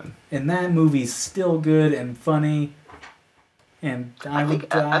Allen. And that movie's still good and funny. And I would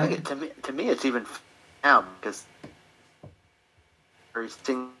think to me it's even now because Oh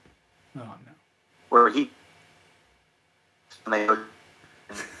no. where he when they go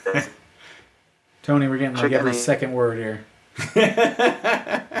Tony, we're getting like Chicken every egg. second word here.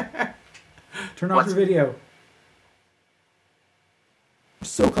 Turn off What's- your video.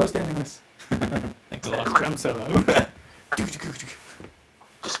 So close to ending this. Thanks a lot. Crumb solo.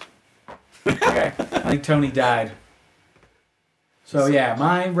 Okay. I think Tony died. So yeah,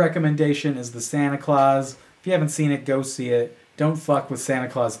 my recommendation is the Santa Claus. If you haven't seen it, go see it. Don't fuck with Santa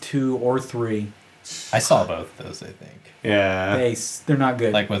Claus 2 or 3. I saw both of those, I think. Yeah. They're not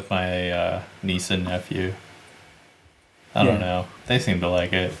good. Like with my niece and nephew. I don't Yeah. know. They seem to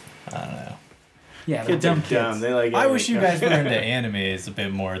like it. I don't know. yeah, they're Kids are dumb dumb. kids. They like I anime wish you guys were cartoons. into animes a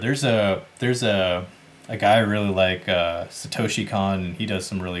bit more. There's a guy I really like, Satoshi Kon, and he does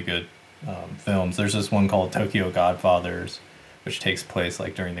some really good films. There's this one called Tokyo Godfathers, which takes place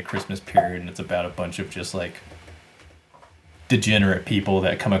like during the Christmas period, and it's about a bunch of just like degenerate people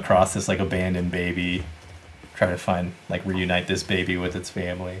that come across this like abandoned baby, try to find like reunite this baby with its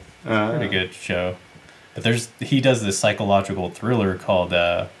family. Pretty good show. But he does this psychological thriller called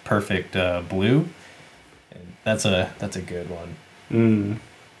Perfect Blue. And that's a good one. Mm.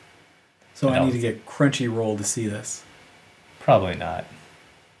 So I No. need to get Crunchyroll to see this. Probably not.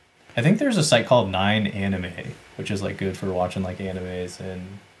 I think there's a site called 9 Anime, which is like good for watching like animes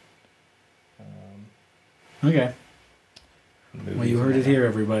and Okay. movies. Well, you heard it here,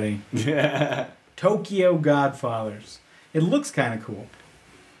 everybody. Yeah. Tokyo Godfathers. It looks kind of cool.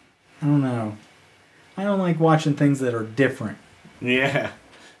 I don't know. I don't like watching things that are different. Yeah.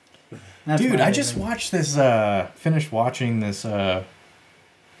 That's Dude, my I just thing. watched this. Finished watching this.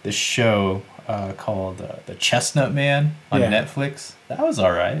 This show called The Chestnut Man on Yeah. Netflix. That was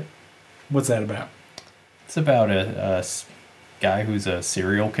all right. What's that about? It's about a guy who's a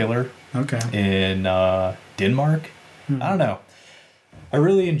serial killer Okay. in Denmark, I don't know. I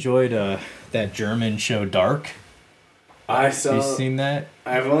really enjoyed that German show Dark. Have you seen that?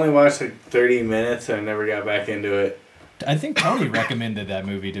 I've only watched like 30 minutes and I never got back into it. I think Tony recommended that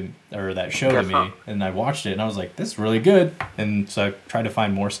movie or that show to me, and I watched it, and I was like, "This is really good." And so I tried to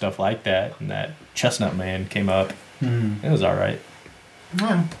find more stuff like that, and that Chestnut Man came up. It was all right.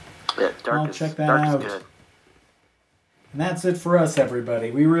 Yeah. Yeah, I'll check that out. Is good. And that's it for us, everybody.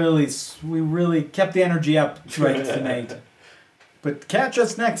 We really kept the energy up right tonight. But catch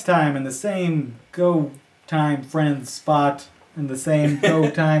us next time in the same Go Time Friends spot in the same Go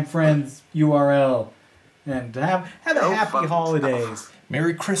Time Friends URL. And have a happy holidays.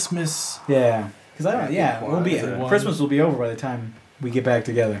 Merry Christmas. Yeah, because Christmas will be over by the time we get back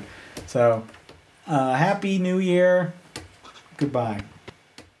together. So, happy New Year. Goodbye.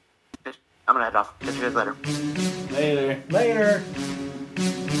 I'm gonna head off. Catch you guys later. Later.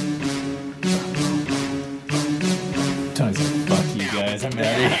 Tony's like, "Fuck you guys, I'm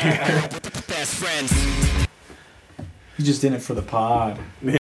out of here." Best friends. You just in it for the pod.